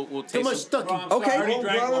 And then we'll Too taste much them. stuck. Bro, I'm Okay. sorry, I already Bro,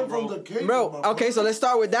 drank brought one, it from bro. the cave, Bro, motherfucker. okay, so let's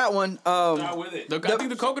start with that one. Start with it. I think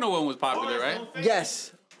the coconut one was popular, right?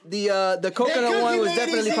 Yes. The coconut one was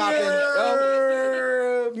definitely popping.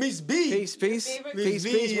 Oh, Miss B. peace. Miss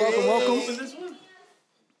B, Welcome, yeah. welcome.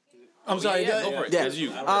 I'm sorry. Yeah, go for it. Yeah. That's you.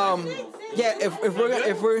 Yeah, if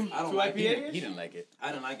we're I don't Two like IPA? it. He didn't like it.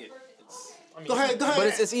 I don't like it. Go ahead. but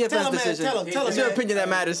it's EFN's Tell him, man, decision. Tell him, It's your man. opinion that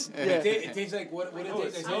matters. Yeah. It tastes like what it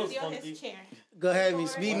tastes like. Steal his chair. Go ahead,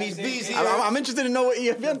 Miss B. Miss B. See I'm interested to know what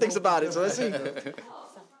EFN thinks about it. So let's see.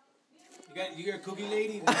 You got a cookie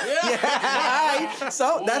lady? All right.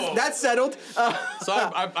 So that's settled. So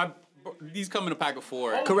I these come in a pack of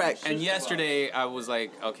 4. Correct. And yesterday I was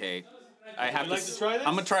like, okay, I have like to try this?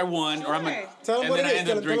 I'm gonna try one, or I'm gonna. Tell him and what then it I is.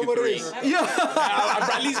 ended up Tell him drinking what it 3. is. Yeah. I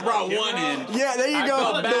at least brought one in. Yeah, there you I go.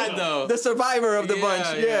 felt bad though. The survivor of the bunch.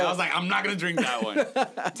 Yeah. I was like, I'm not gonna drink that one. But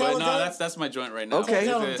him, no, tell him. that's my joint right now. Okay.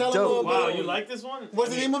 Tell him. Tell Dope. him. Wow, you like this one?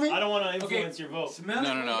 What's the name of it? I don't want to influence your vote. Smell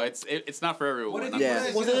No. It's not for everyone. What did Yeah.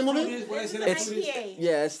 you What's the name of it? IPA.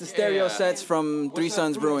 Yeah, it's the stereo Yeah. sets from Three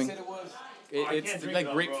Sons Brewing. It's can't drink like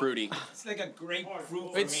that, grapefruity. It's like a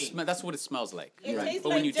grapefruit for me. That's what it smells like. It tastes But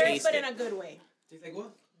when like you dirt, taste but it- in a good way. Tastes like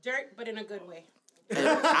what? Dirt, but in a good way.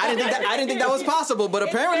 I didn't think that was possible, but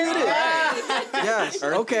apparently it is. Yes.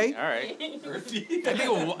 Okay. All right. I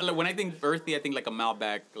think when I think earthy, I think like a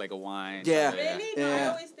Malbec, like a wine. Yeah. Really? No, I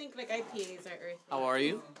Yeah. always think like IPAs are earthy. How are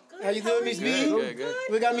you? Good. How you doing, Miss B? Good.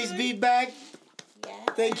 We got Miss B back. Yeah.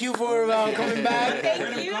 Thank you for coming back. Thank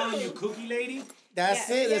I'm you. calling you cookie lady. That's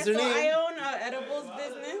it. That's her so I name. own an edibles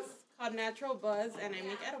business called Natural Buzz, and I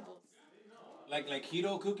make edibles. Like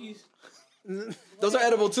keto cookies. Those are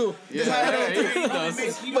edible too.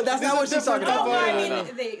 But that's not what she's talking Oh, about. well, I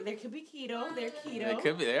mean, there could be keto. They're keto. It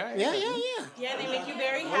could be there. Yeah. Yeah, they make you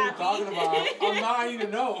very What are you happy. talking about? I'm dying to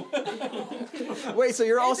know. Wait, so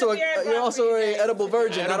you're also a beer I a brought also for you a guys. edible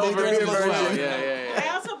virgin, not only Edible beer version as well. virgin. Yeah.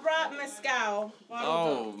 I also brought mezcal.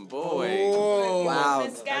 Oh boy. Whoa. Wow,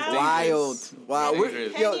 Mezcal. wild. Wow.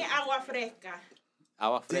 dangerous. Yo, Penny agua fresca.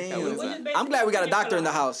 Agua fresca, what is damn. that? I'm glad we got a doctor in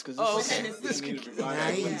the house. Cause Oh, this okay.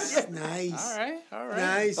 Nice. All right.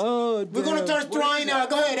 Nice. Oh, We're gonna start trying now.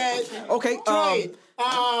 Go ahead, Ed. Okay. Try it.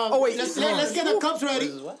 wait. Let's get the cups ready.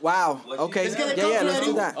 Wow. Okay. Let's get the Yeah. cups Let's do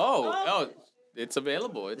ready. that. Oh. It's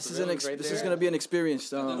available. It's available right this there. is gonna be an experience.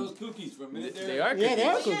 Those cookies for a minute there. They are Yeah, they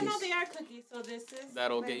are cookies. cookies. Yeah, no, they are cookies. So this is.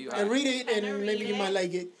 That'll get you And read it, and maybe you might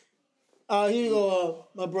like it. Here you go,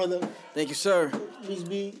 my brother. Thank you, sir. Miss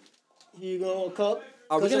B. Here you go, a cup.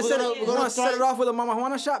 Are we gonna set it try- off with a Mama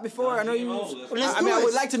Juana shot before? I know you. Let's I do mean, I it.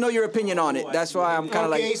 would like to know your opinion on it. That's why I'm kind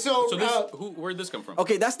of Okay, like. so, So this, where'd this come from?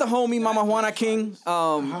 Okay, that's the homie Mama Juana King,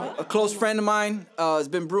 a close friend of mine. Has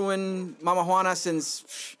been brewing Mama Juana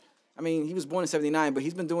since, I mean, he was born in '79, but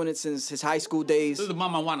he's been doing it since his high school days. This is the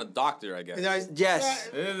Mama Juana doctor, I guess. Yes.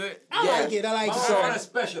 Is it? I like it. I like it. I'm a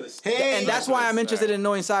specialist. Hey, And that's why I'm interested in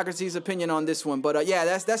knowing Socrates' opinion on this one. But yeah,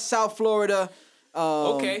 that's South Florida.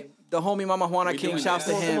 Okay. The homie Mama Juana We King, doing shouts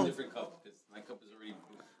to that. him. Different cup because my cup is already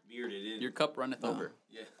bearded in. Your cup runneth over.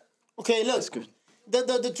 Yeah. Okay, look. good.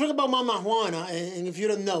 The trick about Mama Juana, and if you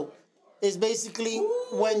don't know, is basically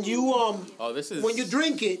when you Oh, this is when you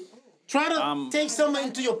drink it, try to take some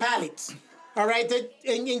into your palate. All right,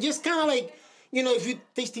 and just kind of like, you know, if you're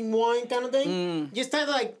tasting wine kind of thing, just kind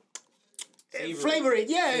of like flavor it,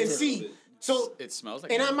 yeah, and see. So, It smells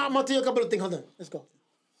like. and I'm gonna tell you a couple of things. Hold on, let's go.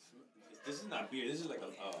 This is not beer. This is like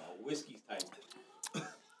a whiskey type.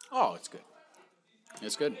 Oh, it's good.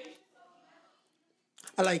 It's good.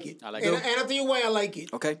 I like it. I like and, it. And I'll tell you why I like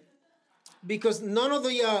it. Okay. Because none of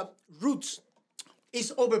the roots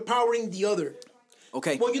is overpowering the other.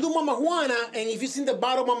 Okay. When you do Mama Juana, and if you see the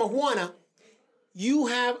bottle of Mama Juana, you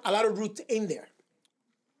have a lot of roots in there.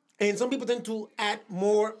 And some people tend to add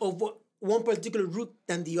more of one particular root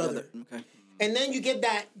than the other. Okay. And then you get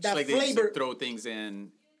that Like they just flavor. throw things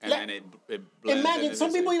in, and Like, then it blends. Imagine and some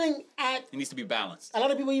it's- people even add, It needs to be balanced. a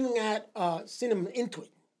lot of people even add cinnamon into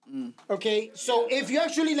it. Mm. Okay, so if you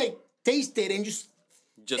actually like taste it and Just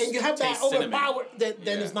you have that taste cinnamon. overpower, then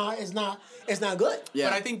Yeah. it's not good. Yeah.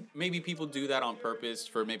 But I think maybe people do that on purpose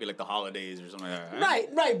for maybe like the holidays or something like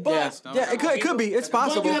that. Right, but Yeah. No, Yeah. It could be. It's But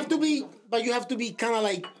possible. you have to be kind of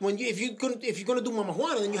like when you if you're gonna do Mama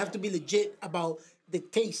Juana, then you have to be legit about the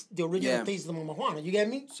taste, the original Yeah. taste of the Mama Juana. You get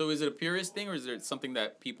me? So is it a purist thing, or is it something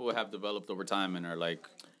that people have developed over time and are like,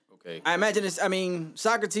 okay? I imagine it's. I mean,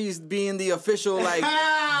 Socrates being the official like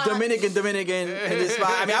Dominican in this spot.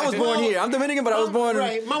 I mean, I was born here. I'm Dominican, but I was born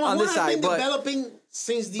right. Mama on Juana this has side. been But developing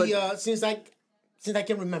since the since I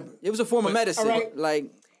can remember. it was a form of medicine, alright. like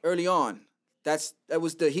early on. That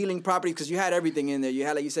was the healing property because you had everything in there. You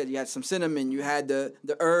had, like you said, you had some cinnamon. You had the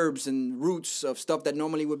herbs and roots of stuff that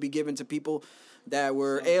normally would be given to people that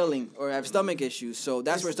were ailing or have stomach issues. So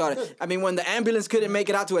that's where it started. I mean, when the ambulance couldn't make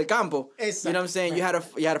it out to El Campo, you know what I'm saying? You had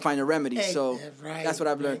to find a remedy. So Right, that's what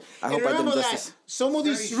I've learned. I And hope I did remember justice. that some of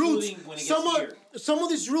these very roots, soothing when it some gets of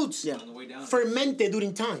these roots Yeah. On the way down. fermented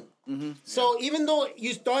during time. So even though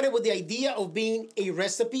you started with the idea of being a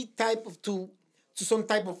recipe type of to some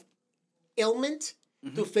type of ailment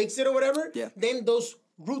to fix it or whatever, Yeah. then those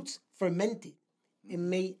roots fermented and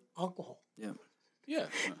made alcohol. Yeah. Yeah.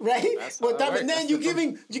 Right? That's how But that and works. then you're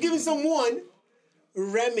giving someone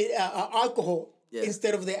alcohol Yeah.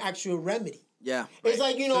 instead of the actual remedy. Yeah. It's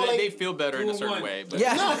like, you know, So like they feel better in a certain 2-in-1. way. But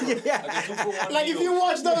Yeah. yeah. like if you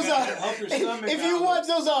watch those Help your stomach if you out. watch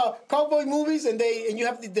those cowboy movies and you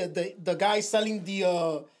have the guy selling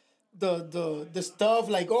the stuff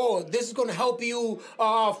like, oh, this is gonna help you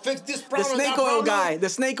fix this The problem. snake that oil problem. guy. The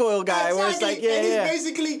snake oil guy. Where it's like, Exactly. And yeah. it's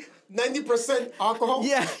basically 90% alcohol.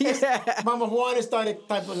 Yeah, yeah. Mama Juana started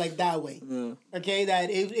type of like that way. Okay,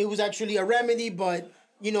 that it was actually a remedy, but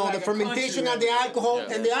you know, Like the a fermentation country of the remedy. alcohol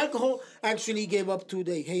Yeah. and the alcohol actually gave up to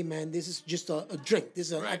the, hey man, this is just a drink. This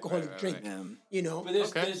is an Right, alcoholic right, drink. right. Yeah. You know. But there's,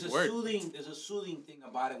 Okay, there's a word. soothing thing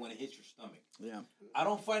about it when it hits your stomach. Yeah. I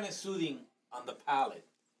don't find it soothing on the palate,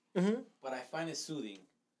 but I find it soothing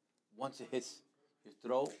once it hits your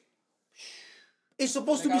throat. It's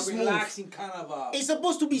supposed Like to a be smooth. relaxing kind of It's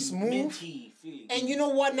supposed to be smooth. minty feeling. And you know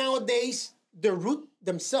what? Nowadays, the root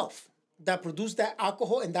themselves that produce that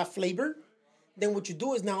alcohol and that flavor, then what you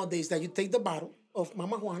do is nowadays that you take the bottle of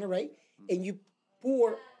Mama Juana, right? And you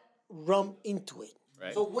pour rum into it.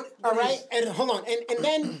 right. So what? All what right? is- And hold on. And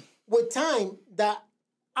then with time, the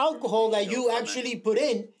alcohol that you actually put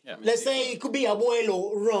in, Yeah. let's say it could be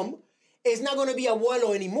abuelo rum, it's not going to be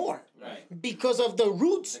abuelo anymore. Right. Because of the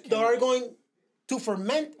roots that are going to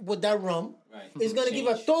ferment with that rum. Right. It's going to give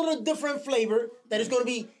a totally different flavor that is going to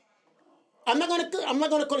be, I'm not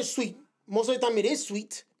going to call it sweet. Most of the time it is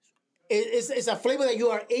sweet. It's a flavor that you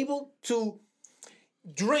are able to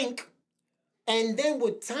drink, and then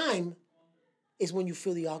with time is when you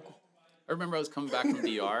feel the alcohol. I remember I was coming back from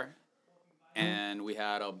DR, and we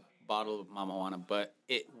had a bottle of Mama Juana, but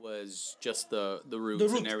it was just the roots The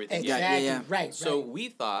root. and everything. Exactly. yeah. Right. So right. we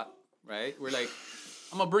thought, right? We're like,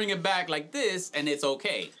 I'm gonna bring it back like this, and it's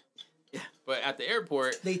okay. But at the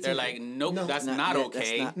airport, They they're take like, it. nope, No. that's Not not yet,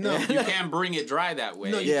 okay. that's not- No. You can't bring it dry that way.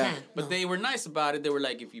 No, you Yeah. can't. But no. they were nice about it. They were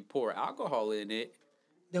like, if you pour alcohol in it,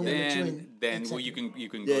 Then we'll let you in. then well, Exactly. you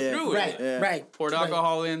can Yeah, go yeah. through Right, it. Yeah. right. Poured right.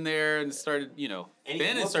 alcohol in there and started,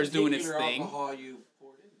 then it starts doing its thing. Alcohol you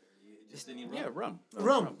poured in there? You just any rum? Yeah, rum.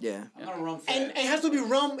 Rum. Yeah. I'm not a rum fan. And it has to be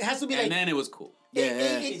rum. It has to be like. And then it was cool. Yeah.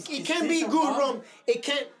 It can be good rum. It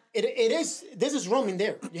can't. It is. This is rum in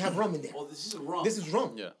there. You have rum in there. Oh, this is rum. This is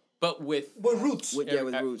rum. Yeah. But with Roots. With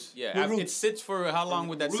roots. Yeah, With it roots. sits for how long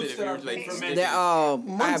would that sit? Roots If that you are were like fermented. That,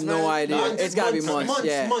 I have no man. idea. Months, It's gotta be months.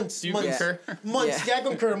 Yeah. Months. Do you months. concur? Months. Yeah. Yeah, I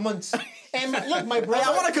concur. Months. And look, my brother.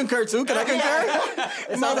 Hey, I want to concur too. Can I concur?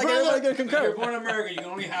 It sounds like brother- everybody can If you're concur. born in America, you can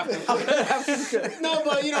only have to. No,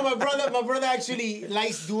 but my brother actually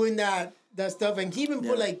likes doing that stuff, and he even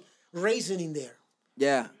put like raisin in there.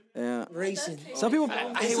 Yeah. Yeah. Raisin. Some people. I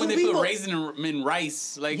And hate some when they people- put raisin in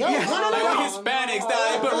rice. Like, Yo, no, like no. with Hispanics,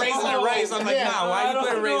 they put raisin in rice. I'm like, Yeah. nah, why you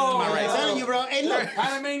put raisin in my I'm rice? telling you, bro. And look,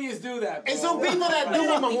 Panamanians do that. and bro. some people that do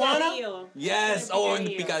marijuana. Picadillo. Yes, oh, en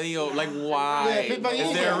picadillo. Like, why? Yeah,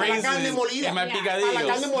 picadillo, Is there la carne raisin molida. in my Yeah. A la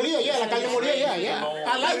carne picadillos? molida, yeah, la carne molida, yeah.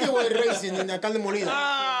 I like it with raisin in the carne molida.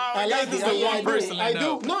 I like this it. is the Yeah, one I person do. I I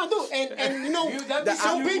know. do. No, I do. And you know, that's some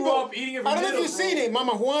how you grew people. up eating it from I don't know if little, you've seen it,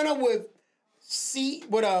 Mama Juana with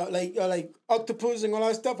like octopus and all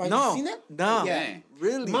that stuff. Have you No. seen that? No. Yeah. Dang.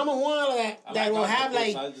 Really? Mama Juana that will have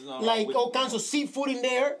octopus, I just don't know which- all kinds of seafood in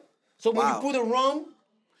there. So when Wow. you put the rum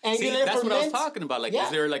and See, you let it that's what I was ferment, talking about. Like, Yeah.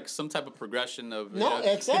 is there like some type of progression of No,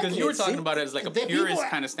 exactly. Because you were talking See, about it as like a the purist people-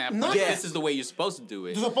 kind of standpoint. No. Like, Yeah. this is the way you're supposed to do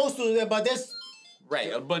it. you're supposed to do that, but there's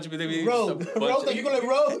Right, a bunch of people. rogue. Rogue, you call it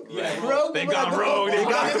rogue? Rogue. They got rogue. They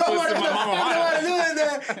got octopus in my Mama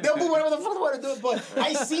Juana. They'll put whatever the fuck they want to do. But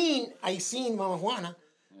I seen Mama Juana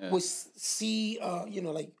with see,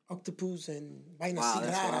 like octopus and vainas Wow, así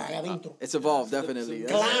that's raras wild. adentro. It's evolved, definitely.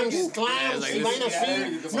 That's- Clams, like y this- vainas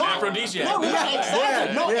así. Some aphrodisiac. No, yeah,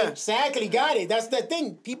 exactly. No, Yeah. exactly. Got it. That's the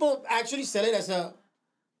thing. People actually sell it as something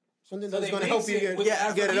So that's they going to mix help you it with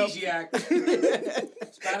get it up. aphrodisiac.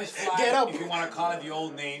 Spanish fly, Get up. if you want to call it the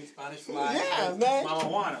old name, Spanish fly. Yeah, man. Mama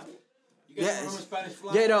Juana. You guys Yes. remember Spanish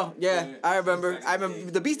fly? Yeah, no, yeah, I remember.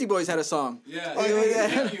 The Beastie Boys had a song. Yeah. Oh, yeah.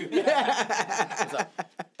 Thank you.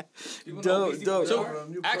 People know Dope, Beastie dope. Boys So- are.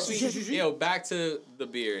 Actually, back to the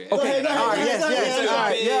beer. Okay, Go ahead, all right, go yes, ahead, yes, go ahead. all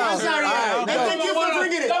right, yeah. I'm sorry. All right, And go. thank you for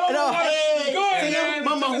bringing it. No. Hey, Good, señor man.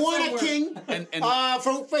 Mama Took us Juana somewhere. King.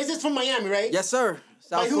 And Is this from Miami, right? Yes, sir.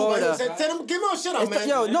 By South who? Florida. Tell him, give him a shout out, man.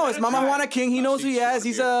 Yo, no, it's Mama Juana King. He knows who he has.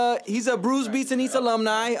 He's a Bruise Beats and Eats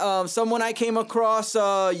alumni. Someone I came across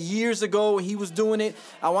years ago when he was doing it.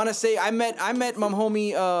 I want to say I met my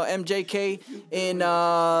homie MJK in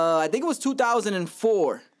I think it was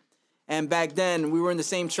 2004. And back then we were in the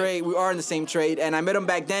same trade. We are in the same trade. And I met him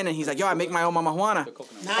back then, and he's like, "Yo, I make my own Mama Juana."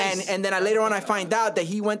 Nice. And then later on I find out that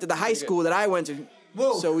he went to the high school that I went to.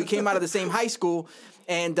 Whoa. So we came out of the same high school.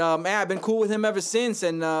 And man, I've been cool with him ever since,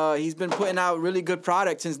 and he's been putting out really good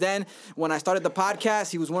product since then. When I started the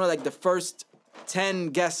podcast, he was one of like the first 10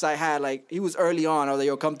 guests I had. Like he was early on. I was like,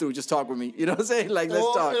 "Yo, come through, just talk with me." You know what I'm saying? Like, let's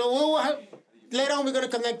talk. Later on, we're gonna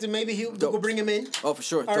connect him. Maybe we Dope. could bring him in. Oh, for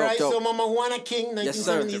sure. All Dope, right. dope. So Mama Juana King, Yes,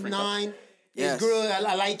 sir. 1979. Yes. It's good.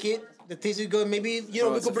 I like it. The taste is good. Maybe we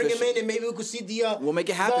it's could bring him official. in, and maybe we could see the. We'll make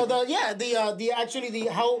it happen.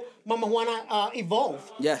 How Mama Juana evolved.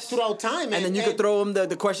 Yes. Throughout time. And then you could throw him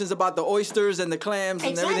the questions about the oysters and the clams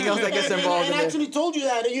and everything else that gets involved And in I it. actually told you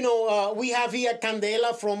that, we have here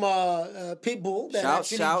Candela from Pitbull that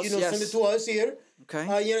Shouts, actually, yes. sent it to us here. Okay.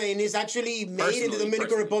 And it's actually made in the Personally, Dominican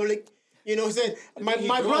personally. Republic. Said my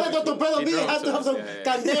drove brother it Dr. Pedro He B drove had it to to have some us,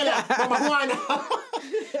 yeah. Candela, Mama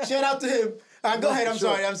Juana. Shout out to him. Go ahead.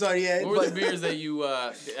 I'm sorry. Yeah. what were the beers that you?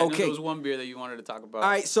 I know Okay. there was one beer that you wanted to talk about. All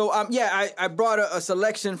right, so I brought a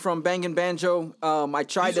selection from Bangin' Banjo. I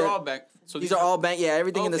tried These to. are all back. So These are all bang. Yeah,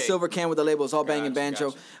 everything in the Okay. silver can with the label is all Bangin'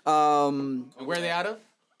 Gotcha, Banjo. And where are they out of?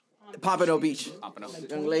 Pompano Beach. Pompano.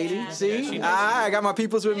 Young lady, Yeah. see? she knows. I got my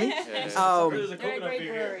peoples with me. There's a They're a coconut great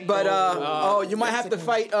beer. brewery. But you might have to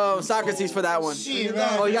fight Socrates for that one. Shit,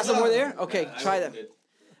 Oh, you got some more there? Okay, try that.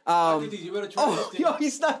 You better try Oh, this thing. yo, he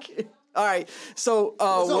snuck it. All right, so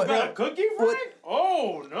up, what? bro? Got a cookie, Frank?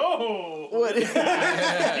 Oh, no. What? He's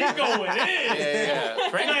going in. Yeah.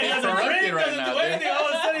 Frank Frank is doesn't, erupted Frank right doesn't now. do anything. All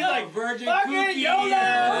of a sudden, he's like, Virgin fuck cookie. it,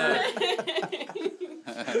 YOLO.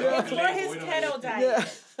 For his keto diet.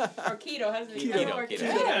 Or keto, hasn't it? Keto, Or keto.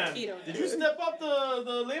 Yeah. keto. Did you step up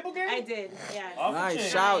the label game? I did, yes. Off the Nice. chain.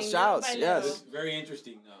 Shouts, Little by yes. little. Very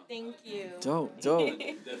interesting. Thank you. Dope.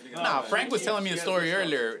 Definitely Nah, Frank was telling me a story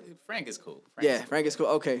earlier. Frank is cool. Yeah, Frank is cool.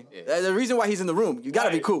 Okay. Yeah. The reason why he's in the room, you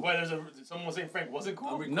gotta be cool. Why, someone saying Frank wasn't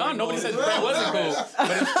cool? No, nobody said Frank wasn't cool.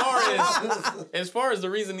 But as far as the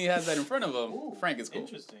reason he has that in front of him, Frank is cool.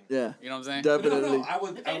 Interesting. Yeah. You know what I'm saying? Definitely.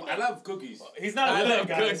 I love cookies. He's not I a love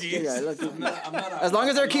guy. cookies. Yeah, look. I'm not As long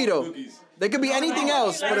as they're I love keto. cookies. They could be anything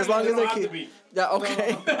else, but as long as They they're don't have to keto. be. Yeah.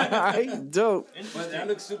 Okay. All right. Dope. But that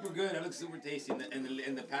looks super good. That looks super tasty.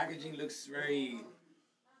 And the packaging looks very.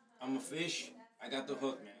 I'm a fish. I got the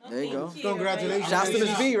hook, man. There you go. Thank Congratulations. Shouts to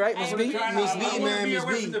Miss B, right? Miss B? Miss B, man, Miss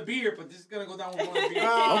Miss B. B. The beer, but this is gonna go down with one beer.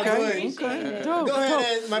 Okay. Good. Okay. Dope. Go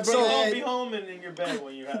ahead, Ed, my brother. I'll Ed. be home and in your bed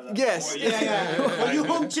when you have that. Yes. Yeah, yeah. Are you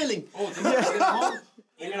home chilling? Oh, it's home?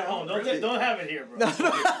 You're at home. Don't have it here, bro.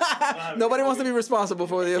 Nobody wants to be responsible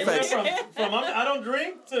for the effects. From I don't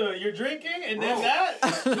drink to you're drinking and then that.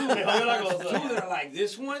 You're like, Two that are like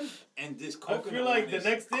this one and this I coconut. feel like one the is-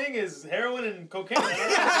 next thing is heroin and cocaine.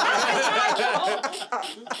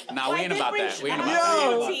 Nah, we ain't about that. We ain't Yo.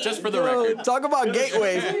 about that. Just for the Yo, record. talk about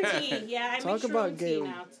gateways. Tea. Yeah, I Talk make about shroom tea gateway.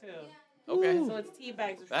 now too. Okay. So it's tea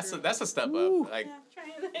bags. With That's a shroom. step up. Like Yeah,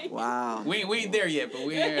 trying to. Wow. we ain't there yet, but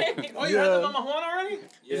we ain't. Oh, you had the mama Juan already?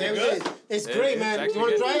 Yeah, Yeah, good. it's Yeah, great, it's man. actually You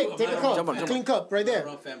want to good. try it? Take a cup. Jump on, A jump clean cup right there.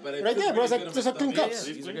 Right there, bro. It's like just a clean cup.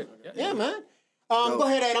 These are good. Yeah. Yeah, man. Go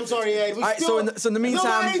ahead, Ed. I'm sorry, Ed. We All right, so in the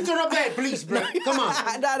meantime- Nobody interrupt Ed, please, bro. Come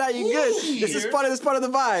on. Nah, you good. This is part of the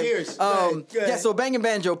vibe. Cheers. Go ahead, go Yeah, ahead. so Bangin'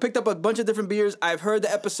 Banjo picked up a bunch of different beers. I've heard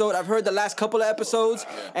the episode. I've heard the last couple of episodes,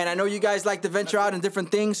 and I know you guys like to venture out in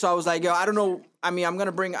different things. So I was like, yo, I don't know. I mean, I'm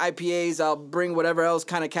gonna bring IPAs. I'll bring whatever else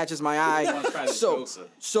kind of catches my eye. try the So, Gosa.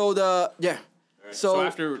 so the yeah. So, So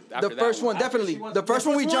after the that first one, one- definitely. The first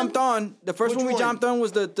one we first one? jumped on. The first Which one we one? jumped on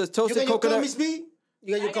was the You toasted got your cup, coconut. Miss B?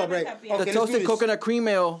 You got your I cup, got my right? cup, yeah. Okay, The let's do toasted this. coconut cream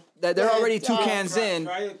ale. That they're Go ahead. already 2 cans in.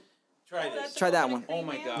 Try it. Try Oh, that's this. the Try that coconut one. Oh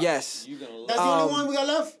my cream god. ale? Yes. You're gonna love That's the only Um, one we got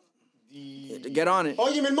left? Get on it. Oye,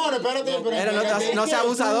 mi hermano, espérate. No sea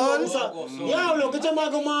abusador. Diablo, qué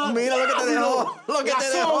chamaco más. Mira lo que te dejó. Lo que La te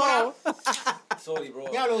sobra. dejó. Sorry, bro.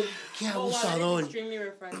 Diablo, qué Oh, wow, that's abusador. extremely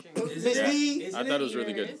refreshing. Miss B, I thought it was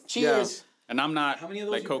really good. cheers. And I'm not How many of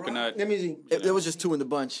those like you brought? coconut. Let me see. It was just 2 in the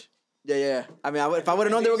bunch. Yeah. I mean, if I would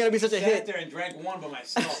have known they were gonna be such a I sat hit. there and drank one by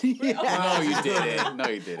myself. No, you didn't. No,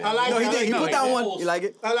 you didn't. I like No, it. he I did. He like put it. down one. You like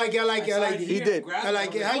it? I like it. I like it. I like He it. did. I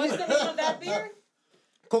like it. How What's you? the name of that beer?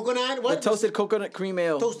 Coconut? The What? toasted coconut cream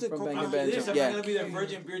ale Toasted from coconut. Bangin' After this, Banjo. I'm not Yeah. gonna be that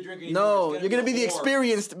virgin beer drinker anymore. No, It's you're gonna be the whore.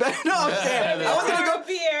 experienced. No, damn. I was gonna go.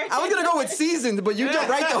 Beer. I was gonna go with seasoned, but you jumped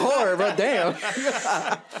right to horror, bro. Damn.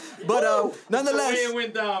 But nonetheless, Way it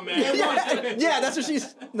went down, man. yeah, that's what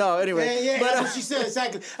she's. No, anyway. Yeah, But, that's what she said,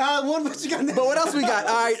 exactly. What you got next? but what else we got?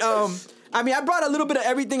 All right. I mean, I brought a little bit of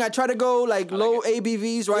everything. I try to go like low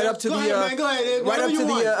ABVs right up to Go the ahead, man, go ahead. right Whatever up you to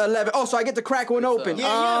want. the 11. Oh, so I get to crack one open. Yeah,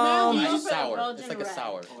 man. Go It's for the sour. Belgian It's like a red.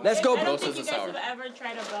 sour. Let's go. I don't Those think is you a guys sour. have ever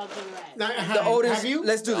tried a Belgian red. The Otis. Have you?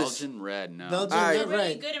 Let's do this. Belgian red, no. Belgian All right. They're red, really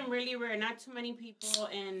right. good and really rare. Not too many people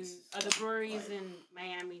in other breweries in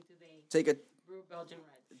Miami do they Take a brew Belgian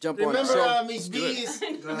red. jump on it. Remember, So, Miss B is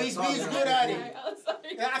good at it. Oh,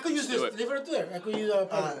 sorry. I could use Do this. it. Leave it there. I could use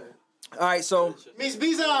all right, so Miss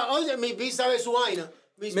B's oye, Miss B sabe su vaina.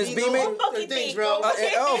 Miss B B knows made- her things, bro.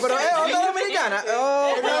 pero otra dominicana.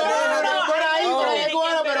 Oh, No, por ahí, por ahí es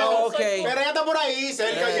bueno, pero, Oh, okay. pero ella está por ahí,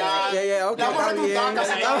 cerca ya. Yeah, okay, Ya por está bien.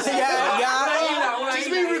 reclutar, Yeah. She's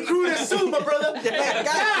being recruited soon, my brother.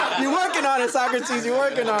 You're working on it, Socrates. You're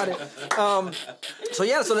working on it. So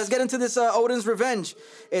let's get into this Odin's Revenge.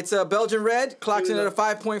 It's a Belgian red, clocks in at a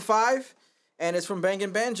 5.5, and it's from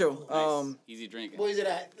Bangin' Banjo. Easy drinking. What is it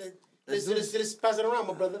at? Let's pass it around,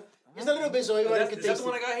 my brother. Just a little bit so everybody can Is that taste the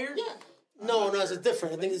one I it. got here? Yeah. No, it's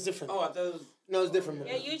different. I think it's different. Oh, I thought it was. No, it's different.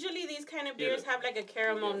 Yeah, usually these kind of beers have like a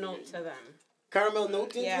caramel note to them. Caramel note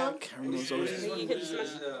into Yeah. them? Caramel's You Odin's. can This smell.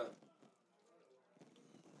 is,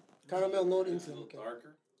 Caramel note into them. Okay.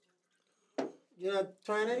 darker. You're not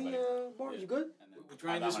trying any, Bar? You good? We're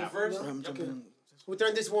trying this one first. We'll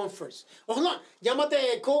try this one first. Oh, hold on.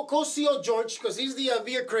 Llámate Co-CEO George, because he's the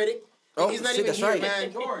beer critic. Oh, He's not shit, even that's here, right.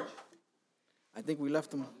 man. George. I think we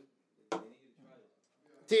left him.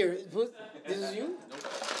 Here, this is you?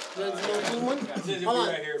 There's no one? This is Hold on.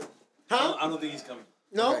 right here. Huh? I don't think he's coming.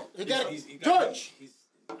 No? He got He's it. got- George! He's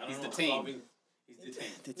detained. He's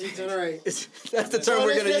detained. He's all right. That's the term So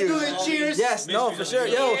we're let's gonna do use. it. Cheers. Yes, no, for sure.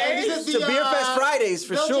 Yo, And this is to Beer Fest Fridays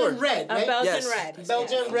for Belgian sure. red, A right? Belgian Yes. red.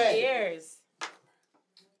 Belgian Yeah. red. Cheers.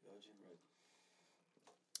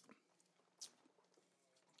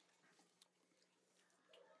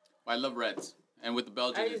 I love reds. And with the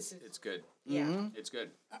Belgian, it's good. Yeah. It's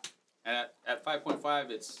good. And at 5.5,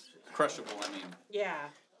 it's crushable. I mean, Yeah.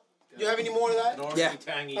 You have any more of that? Yeah.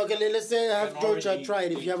 Tangy. Okay, let's say have An George orangey try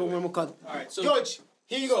it if you have a taste to one more cut. all right. So George,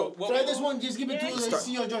 here you go. what- Try this one. Just give it to the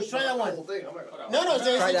CEO, George. Try that one. Whole thing. I'm not gonna. No, no,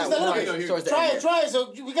 just Try a that little one. bit. Towards the Try end it, try it.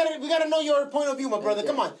 So we gotta know your point of view, my brother.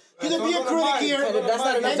 Come on. You're the beer critic here. Okay, that's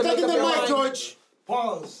not enough And to talking make the up your mic, mind. George.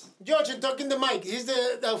 Pause. George, and talking the mic. He's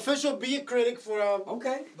the official beer critic for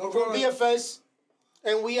Okay. for BFS,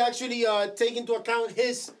 and we actually take into account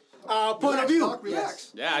his point of view. Doc,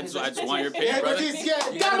 relax. yeah, I just want your opinion, Yeah, but brother. this, yeah.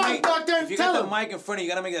 You Come gotta on, make- doctor, If you tell got him. the mic in front of you,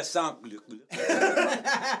 you gotta make that sound.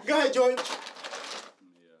 Go ahead, George.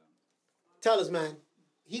 Tell us, man.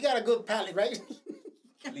 He got a good palate, right?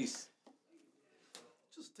 At least.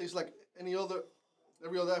 Just tastes like every other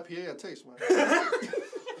IPA I taste, man.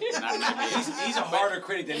 Not an idea. He's a harder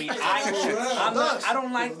critic than me. I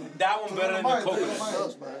don't like that one better than the It coconut.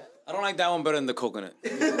 does, man. I don't like that one better than the coconut. No,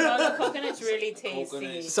 the coconut's really tasty.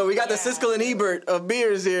 Coconut. So we got the Siskel and Ebert of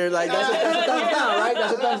beers here. Like that's a thumbs down, right?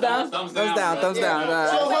 That's a thumbs down. Thumbs Thumbs down, down. bro. Thumbs down.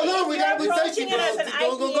 So hold on, we You're gotta be approaching tasty, it as bro. an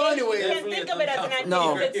Don't go IPA. anywhere. You can't think of it as an IPA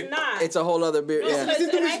No. if it's not. It's a whole other beer. Yeah. Because Listen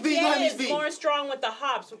to an me speak, let me IPA is speak. more strong with the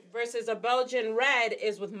hops versus a Belgian red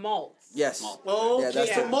is with malts. Yes. Okay, Yeah,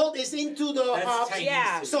 that's so it. malt is into the hops, Chinese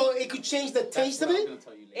Yeah. to so it could change the taste of it.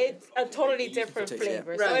 It's a totally different Taste, yeah.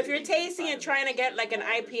 flavor. Right. So if you're tasting and trying to get like an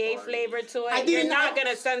IPA flavor to I it, you're didn't not know-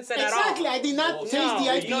 gonna sense it Exactly, at all. I did not taste No, the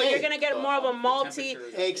IPA. no, you're gonna get more of a malty.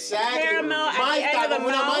 Exactly. Caramel at the Malta, end of the como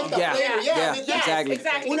una mouth. malta Yeah. flavor. Yeah. I mean, Yes, Exactly.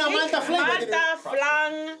 exactly. Una Think malta flavor. Malta,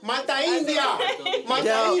 flan. Malta India. Malta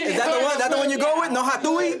Yo, India. is that the one? That the one you go with? No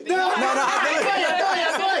hatui? No,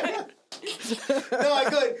 hatui. No,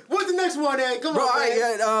 good. What's the next one, Ed? Come Bro, on, all right,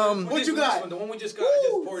 man. yeah, What you got? The one we just got, I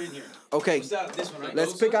just poured in here. okay. What's that? This one, right?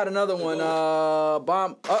 Let's pick out another one.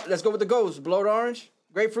 Bomb. Oh, let's go with the ghost. Blood orange,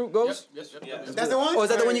 grapefruit ghost. That's the one? Oh, is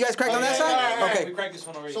that the one you guys cracked on that Okay, side? all right, all right. Okay. We cracked this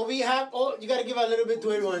one already. So we have, you gotta give a little bit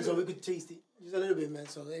to everyone so we could taste it. Just a little bit, man,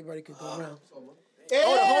 so everybody could go around. Hey,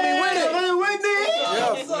 Oh, the homie Whitney. the homie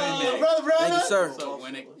Whitney. Yeah. Brother. Thank you, sir. So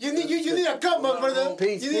when it, You need a cup, my brother.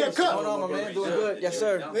 Peace. You need a Peace. cup. Hold on, my man. Doing good. Yes,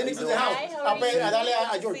 sir. Ven to the house. Hi, how are you? Dale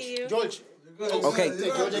a George. See you. George. Okay.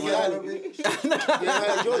 George, hay que darle.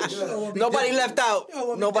 Yeah, George. Nobody left out.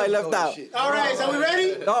 Nobody left out. All right, so we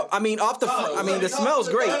ready? No, I mean off the. I mean the smell's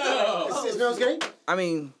great. It smells great. I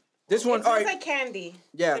mean this one. It All smells right. like candy.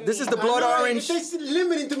 Yeah, to this me. is the blood I know, orange. It tastes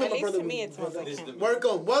limiting to me, At my least brother. to me, it smells like candy.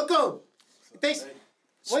 Welcome. It tastes.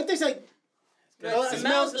 What it tastes like? It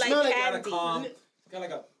smells like Got a candy. calm. It's got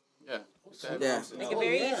like a. yeah. Yeah. Like a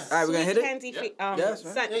very yeah. All right, we're gonna hit it. candy Yes,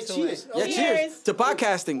 man. scent Hey, to cheers. it. Oh, Yeah, yeah. cheers to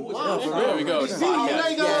podcasting. Wow. There we go. See, you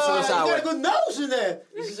like, Yeah, it's a little you sour. got a good nose in there.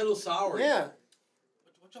 This is a little sour. Yeah.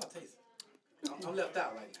 What y'all taste? I'm left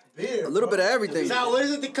out right now. Beer. A little bit of everything. Now, what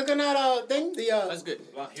is it? The coconut thing? The That's good.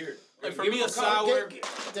 Here. Like for Give me, me a a sour,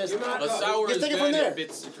 There's not. a sour Just is take it good from there. if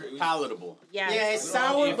it's palatable. Yes. Yeah, it's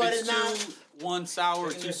sour, If but it's it's not. too one sour,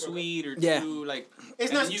 or too sweet, or Yeah. too like. It's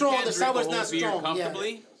and not then you strong. can't The drink sour's whole not beer strong. Yeah.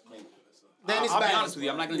 comfortably. Then it's I'll bad. be honest with you.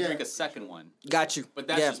 I'm not gonna Yeah. drink a second one, Got you. but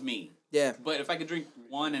that's Yeah. just me. Yeah. But if I could drink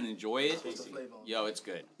one and enjoy it, yo, it's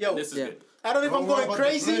good. Yo. This is Yeah. good. I don't know if I'm going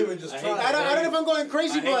crazy. Just I try. hate I don't know if I'm going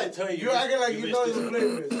crazy, I hate but to tell you, You're acting like you know missed the it.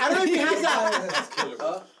 flavor. I don't know if it has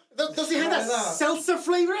that. Does it have that Nah. seltzer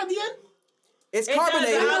flavor at the end? It's It does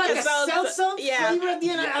carbonated. have Like a It smells- seltzer yeah. flavor at the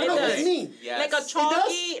end? I don't It know what does. it means. Yes. Like a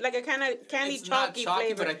chalky, like a kind of candy It's not chalky chalky,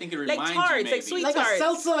 flavor. but I think it like reminds you tarts, maybe. like sweet Like a tarts.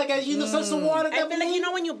 seltzer, like a seltzer water. I feel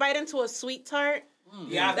like you bite into a sweet tart.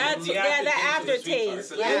 Yeah, That's the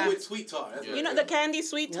aftertaste. Yeah. Liquid sweet tart. That's You know the candy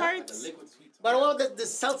sweet tarts. liquid sweet tart. But what the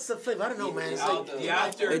seltzer flavor? I don't know, man. It's like, The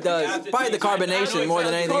after. It does. Probably the carbonation more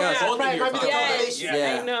than anything else. Both of you are Right, talking. Yes,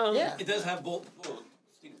 Yeah. I know. yeah. It does have both.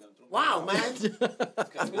 Wow, man.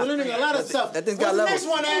 We're learning a lot of stuff. That thing's What's got the levels. next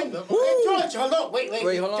one, Ed? Hey, George, hold on. Wait,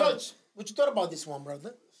 Wait, hold on. George, what you thought about this one,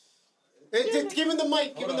 brother? Hey, give him the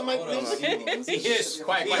mic. Give him the mic, please. Yes.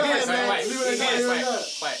 Quiet, Yeah, quiet, man. quiet, Leave it at that, quiet, leave it at quiet,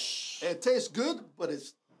 that. quiet. It tastes good, but it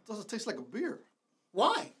doesn't taste like a beer.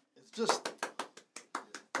 Why? It's just.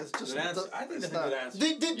 Good answer. I think it's that's a good not. answer.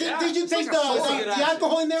 Did you taste like a soda. the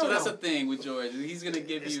alcohol in there? So or that's no? the thing with George. He's gonna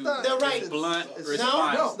give It's you not. They're right. blunt It's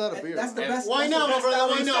response. No, it's not a beer. That's the And- best. Why not, my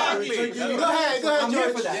brother? Why not? Exactly. Go ahead, I'm here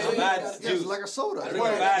George. for that. It's a bad It's juice. like a soda. It's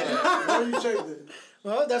bad. Why you shake it?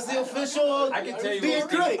 Well, that's the official I can tell you beer one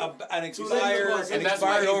critic. thing, an expired, And an that's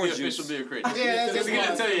why expired he's orange the official juice. beer critic. Yeah, He's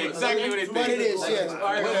gonna tell you exactly what he thinks. What it is,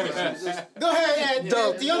 yeah. Go ahead, Ed.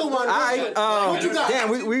 Dope. The other one. All right. What you got? Damn,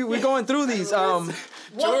 we going through these.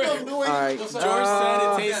 Welcome to it. All right. George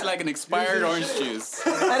said it tastes like an expired orange juice.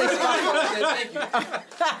 Thank you.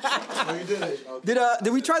 Oh, you did it.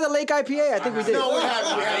 Did we try the Lake IPA? I think we did. No, we have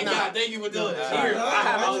Thank not. God, thank you for doing it. All Here, right. I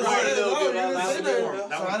have a I little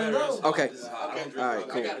bit. I didn't know. Okay. All right,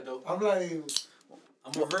 cool. I got it though. I'm like,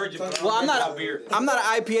 I'm a virgin. But Well, I'm not. beer. I'm not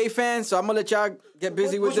an IPA fan, so I'm gonna let y'all get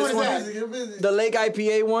busy with Which this one is one. that? get busy. The Lake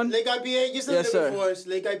IPA one. Lake IPA, just a Yes, little bit sir. for us.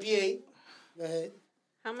 Lake IPA. Go ahead.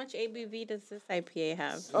 How much ABV does this IPA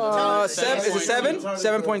have? Seven. Is it 7?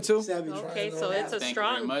 7.2. Savage. Okay, so it's a Thank you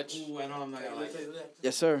very strong. much. Ooh, I know I'm not gonna like it.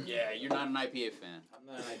 Yes, sir. Yeah, you're not an IPA fan. I'm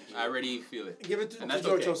not an IPA. I already feel it. Give it to And that's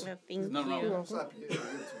George okay. also. Well, thank No, no. you.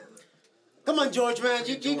 Come on, George, man.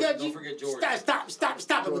 You got Don't you. forget George.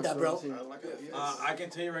 Stop it with that, bro. I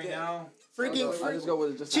can tell you right now. Freaking. I'll just go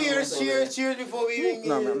with it. Just Cheers before we even.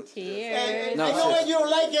 No, man. Cheers. And No, I know shit. you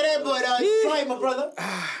don't like it, but try it, my brother.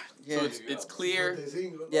 So it's clear,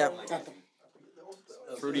 Yeah.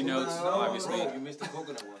 fruity notes, obviously. You missed the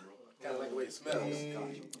coconut one, bro. I like the way it smells.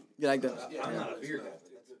 You like that? I'm not a beer guy.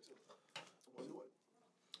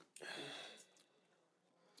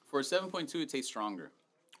 For a 7.2, it tastes stronger.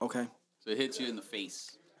 Okay. So it hits you in the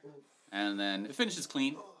face. And then it finishes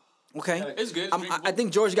clean. Okay. It's good. It's I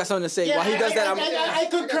think George got something to say. Yeah, While he does that, I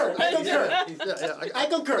concur. I concur.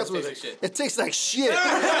 Tastes like shit. It tastes like shit.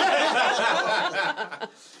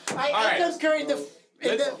 I concur in the.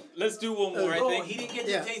 Let's do one more. I Bro, think. he didn't get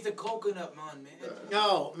Yeah. to taste the coconut, man.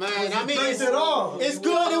 No, man. I mean, Taste it all. it's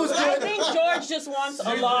good. It was I good. think George just wants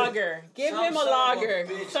a lager. Give him a Some son of a lager.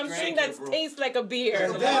 bitch Something drank that it, bro. tastes like a beer.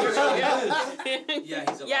 Yeah,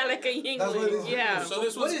 he's a Yeah, like a That's what it Yingling. is. Yeah. So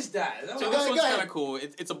this What one's, is that? so Go this ahead, one's go ahead. kind of cool.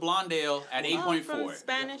 It's a blonde ale at Oh, 8.4. from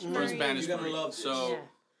Spanish From Marie. Spanish You're gonna Marie. love this. So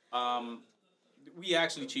we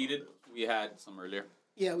actually cheated. We had some earlier.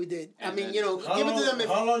 Yeah, we did. I And mean, then- you know, give it to them.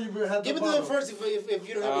 How long you been had Give the it to them bottle? first if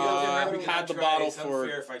you don't have We it. had the Try it. bottle It's for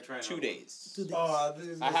unfair if I try 2 now. days. Oh,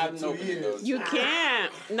 I haven't opened those. You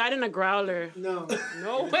can't. Not in a growler. No.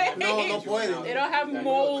 No way. No puede. They don't have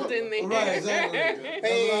mold in there. Right, exactly.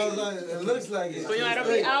 It looks like it. So you know, it'll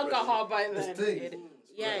be alcohol by then. It's thick.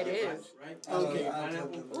 Yeah, it is. Okay.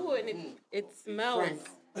 Ooh, and it smells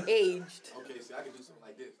aged. Okay, see, I can do something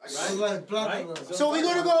like this. It's like plátano. So we're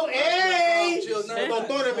gonna go. Hey, Chill, no,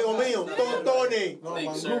 Tontone, amigo mío. Tontone. No,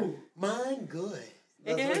 Thanks, mango. sir. Man, good.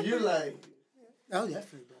 That's what you like. Oh,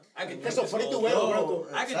 definitely, bro. I can drink Eso, this frito all huevo, day. bro.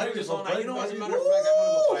 I can drink this all night. You know, as a Woo! matter of fact, I'm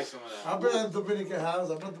gonna go buy some of that. I've been at Dominican house.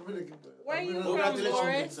 I'm not Dominican. Where are you I've from, been at-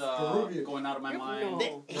 Boris? It's Peruvian. going out of my mind.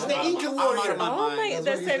 No. He's the Inca I'm out warrior. of my Oh mind. my, the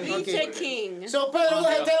That's what you ceviche okay. king. So, Pedro, go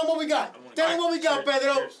ahead. Tell him what we got. Tell him what we got,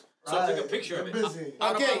 Pedro. So I took a picture of I'm it. busy.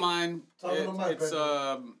 Out Okay. of my mind. Top of the mic, It's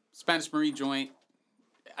Pedro. Spanish Marie joint.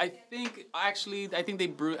 I think they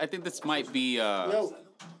brew. I think this might be a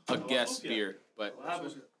guest beer, but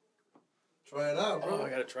Try it out, Oh, bro. I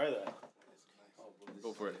gotta try that.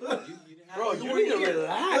 go for it. Bro, you need to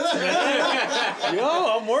relax, man.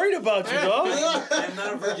 Yo, I'm worried about you, dog. I'm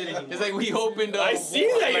not a virgin anymore. It's like we opened up. I see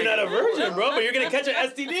that you're not a virgin, bro, but you're gonna catch an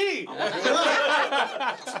STD.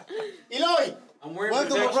 Eloy, I'm wearing welcome,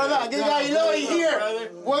 my protection. brother. I got Eloy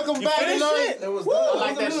here. Welcome back, finished Eloy. it? It was Woo, done. I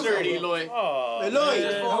like that shirt, Eloy. Oh, Eloy,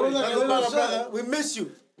 man. welcome back, my shot. brother. We miss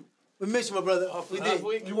you. We miss you, my brother. We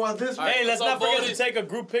did. You want this? All right. Hey, let's So not forget bonus. to take a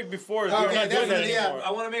group pic before. Okay, We're not doing that definitely, yeah. anymore.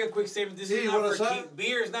 I want to make a quick statement. This Yeah, is you not want for a shot?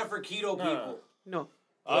 beer is not for keto people. No.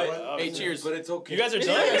 Hey, cheers. But it's okay. You guys are done?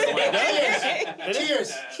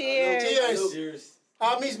 Cheers. Cheers. Cheers. Cheers.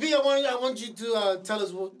 Miss B, I want you to tell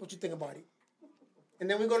us what you think about it. And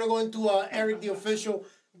then we're going to go into Eric, the official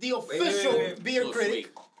wait. beer Little critic.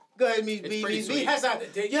 sweet. Go ahead, Miss It's B. pretty Miss B sweet. has a,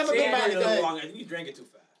 you have a good body. Go ahead. I think you drank it too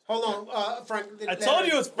fast. Hold on, Frank. I told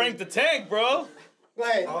you it was Frank the Tank, bro. Go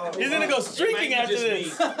ahead. He's gonna go streaking after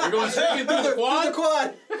just this. We're going streaking through the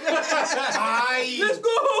quad. Let's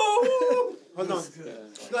go. Hold on.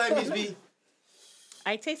 Go ahead, Miss B.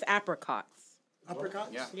 I taste apricots. Apricot?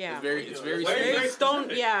 Yeah. Yeah. It's very Very sweet. stone,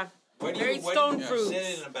 yeah. Very stone fruits. Said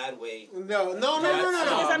it in a bad way. No.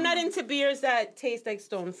 Because I'm not into beers that taste like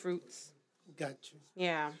stone fruits. Got you.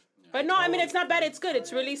 Yeah. But no, I mean, it's not bad. It's good.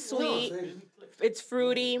 It's really sweet. It's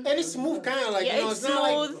fruity. And it's smooth, kind of like, Yeah, you know, it's it's not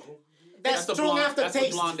like smooth. that strong That's the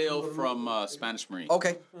aftertaste. blonde ale from Spanish Marie.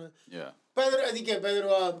 Okay. Yeah. Pedro, I think,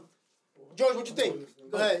 Pedro, George, what you think?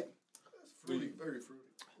 Go ahead. Fruity, very fruity.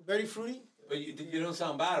 Very fruity? But you don't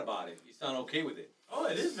sound bad about it. You sound okay with it. Oh,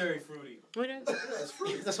 it is very fruity. What is-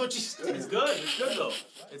 That's what you said. It's good. It's good though.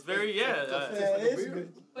 It's very Yeah, it's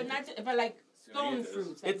good. But not, but like stone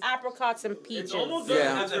fruits, like apricots and peaches. It's almost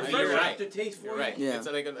Yeah. Has a You're fresh right. aftertaste for You're you. right. Yeah. It's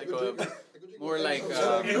like a more like Es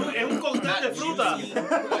un cóctel de fruta.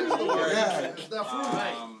 Yeah, it's not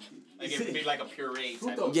fruity. Like it'd be like a puree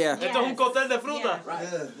type of. Yeah. Esto es un cóctel de fruta.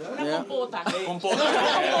 Una compota.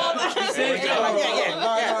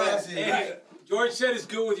 Hey, George said it's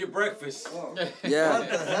good with your breakfast.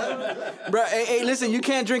 Yeah. Bro, hey, listen, you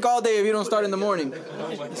can't drink all day if you don't start in the morning.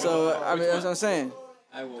 So, I mean, that's what I'm saying.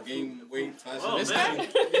 I will gain weight faster. Oh, This man. guy?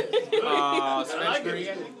 I like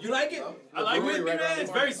it. You like it? I like it, man.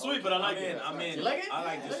 It's very sweet, but I like it. I'm in. You like it? I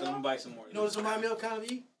like this. Let me buy some more. You know what's remind me of, kind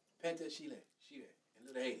of you? Penta Chile. In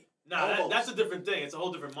Little Haiti. Nah, that's a different thing. It's a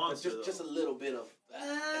whole different monster. Just a little bit of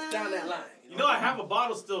it's down that line. You know, I have a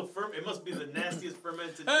bottle still firm. It must be the nastiest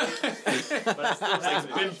fermented thing. But It's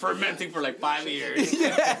been fermenting for like 5 years.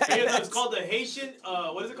 it's called the Haitian,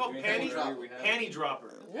 what is it called? Panty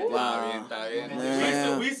dropper. Wow.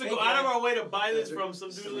 We used to go out of our way to buy this from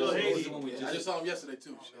some dude in Little Haiti. I just saw him yesterday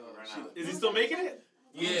too. Is he still making it?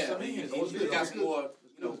 Yeah. He got some more.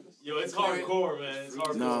 Yo, it's hardcore, man. It's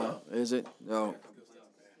hardcore. No, is it? No.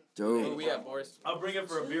 Where Dude. we at, Boris? I'll bring it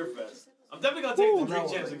for a beer fest. I'm definitely gonna take the drink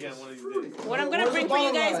champs again one of these days. What I'm gonna bring for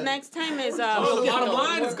you guys next time is The bottom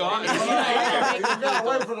line is gone.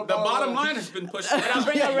 The bottom line has been pushed. I'll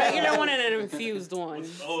bring a regular one and an infused one.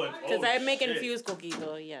 Oh, Because I make shit. infused cookies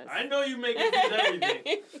though, yes. I know you make infused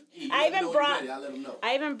everything. I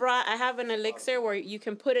have an elixir where you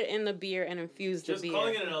can put it in the beer and infuse the Just beer.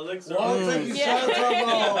 calling it an elixir. Well, I'm taking shots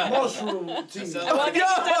of mushroom tea. Well,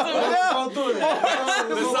 Don't do it. I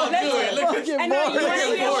know, you want to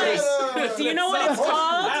hear what? Do you know what it's I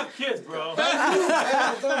called? have kids, bro. The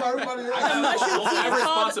mushroom tea is called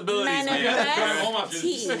responsibilities, man. manifest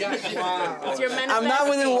tea. It's your manifest I'm not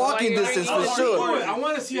within tea walking while you're distance drinking for the sure. tea. I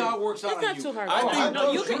want to see how it works out It's on not you. too hard. I think-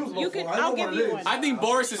 No, you can. I'll give you one. I think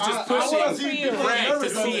Boris is just I wanna pushing see Frank to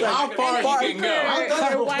see how far he can go.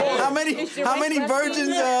 How many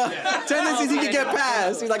virgins tendencies he could get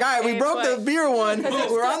past? He's like, all right, we broke the beer one.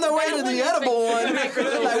 We're on the way to the edible one. Like,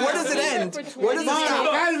 where does it end? Where does it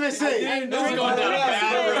stop? This is going down a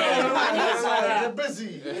bad road. They're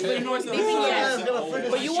busy. But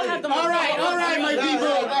you will have the most. All right, my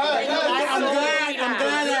people. I'm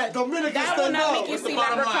glad that Dominican That will stand not up. make you see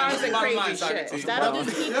bottom line? leprechauns What's and the bottom crazy line, Socrates? shit. That'll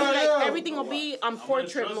just keep you like everything will be on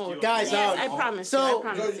portrait mode. Guys, Yes, I promise you. I so-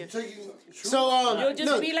 promise you. You'll just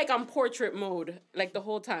look, be like on portrait mode, like the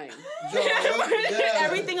whole time.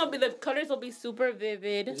 Everything will be, the colors will be super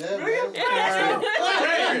vivid. You're scaring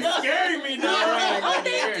me now. Oh,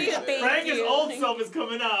 thank you, thank Frank's you. old self is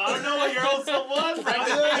coming out. I don't know what your old self was. Frank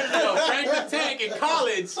the Tank in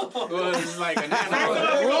college was like an animal.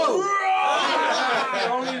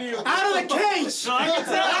 out of the cage. No, I can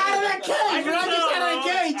tell. Out of the cage. Frank is out of the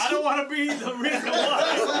cage. I don't want to be the reason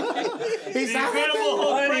why. He's The out of Incredible the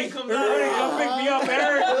Hulk Frank comes out. Come pick me up,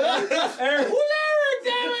 Eric.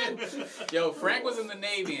 Yo, Frank was in the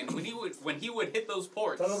Navy, and when he would hit those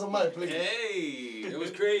ports. Turn on the mic, please. Hey, It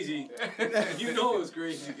was crazy. You know it was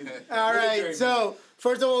crazy. All right. So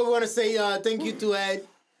first of all, we want to say thank you to Ed,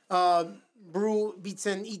 Brew Beats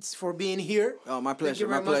and Eats for being here. Oh, my Thank pleasure. you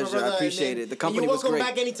My very much, pleasure. I brother. appreciate And it. The company you're was welcome great.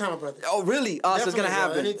 back anytime, brother. Oh, really? Oh, so it's going to Definitely,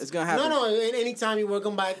 happen. brother. It's going to happen. No, anytime you're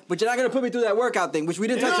welcome back. But you're not going to put me through that workout thing, which we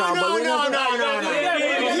didn't touch on. But No. we're You gonna don't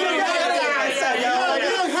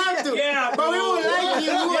have to. Yeah, But we would like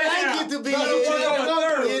you. We would like you to be here. You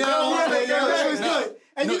know, it was good.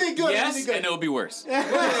 And you did good. yes, You did and good. it'll be worse. Thank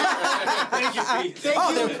Oh, you.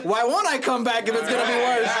 then why won't I come back if it's going to be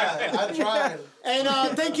worse? I tried. And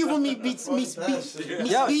thank you for Miss B shouts for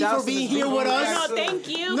to being Miss here B. with us. No, thank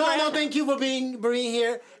you. No, thank you for being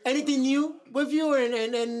here. Anything new with you,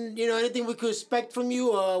 and you know, anything we could expect from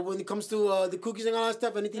you when it comes to the cookies and all that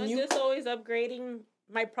stuff? Anything I'm new? just always upgrading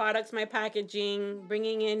my products, my packaging,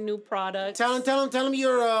 bringing in new products. Tell them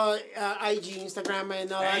your IG, Instagram,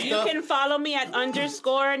 and all that You stuff. can follow me at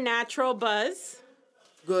 _naturalbuzz.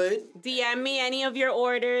 Good, DM me any of your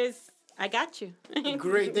orders. I got you.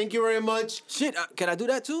 great. Thank you very much. Shit, can I do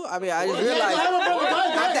that too? I mean, I just Yeah, realized go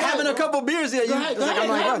ahead, after having a couple beers here, Go ahead, go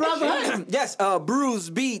ahead. Yes,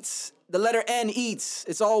 Brews Beats. The letter N Eats.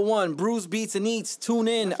 It's all one. Brews Beats and Eats. Tune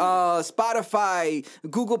in. Spotify,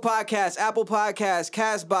 Google Podcasts, Apple Podcasts,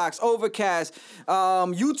 Castbox, Overcast.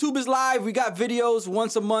 YouTube is live. We got videos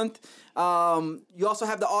once a month. You also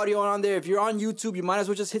have the audio on there. If you're on YouTube, you might as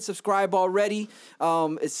well just hit subscribe already.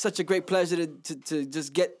 It's such a great pleasure to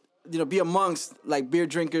just get, be amongst like beer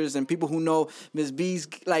drinkers and people who know Ms. B's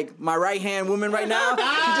like my right hand woman right now.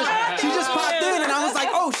 She just popped in and I was like,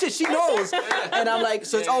 oh shit, she knows. And I'm like,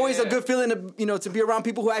 so it's always a good feeling to to be around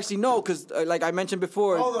people who actually know, because like I mentioned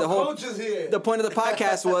before, The coach is here. the point of the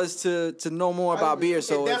podcast was to know more about beer.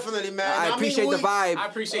 So Definitely, man. I appreciate the vibe. I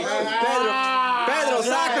appreciate you. Pedro,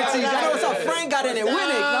 Socrates. I know what's up. Frank got in it. Winnick.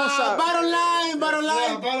 No, sorry. Bottom line.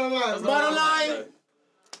 Bottom line.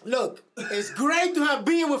 Look, it's great to have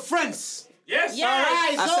beer with friends. Yes. Yes. All right,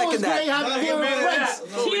 I it's always second that. great having beer with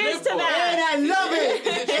friends. Cheers to And that. I love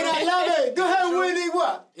it. And I love it. Go ahead, Winnie.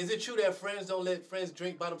 What? Is it true that friends don't let friends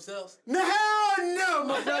drink by themselves? No, hell no,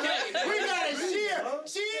 my brother. We gotta cheer.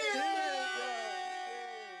 Cheers.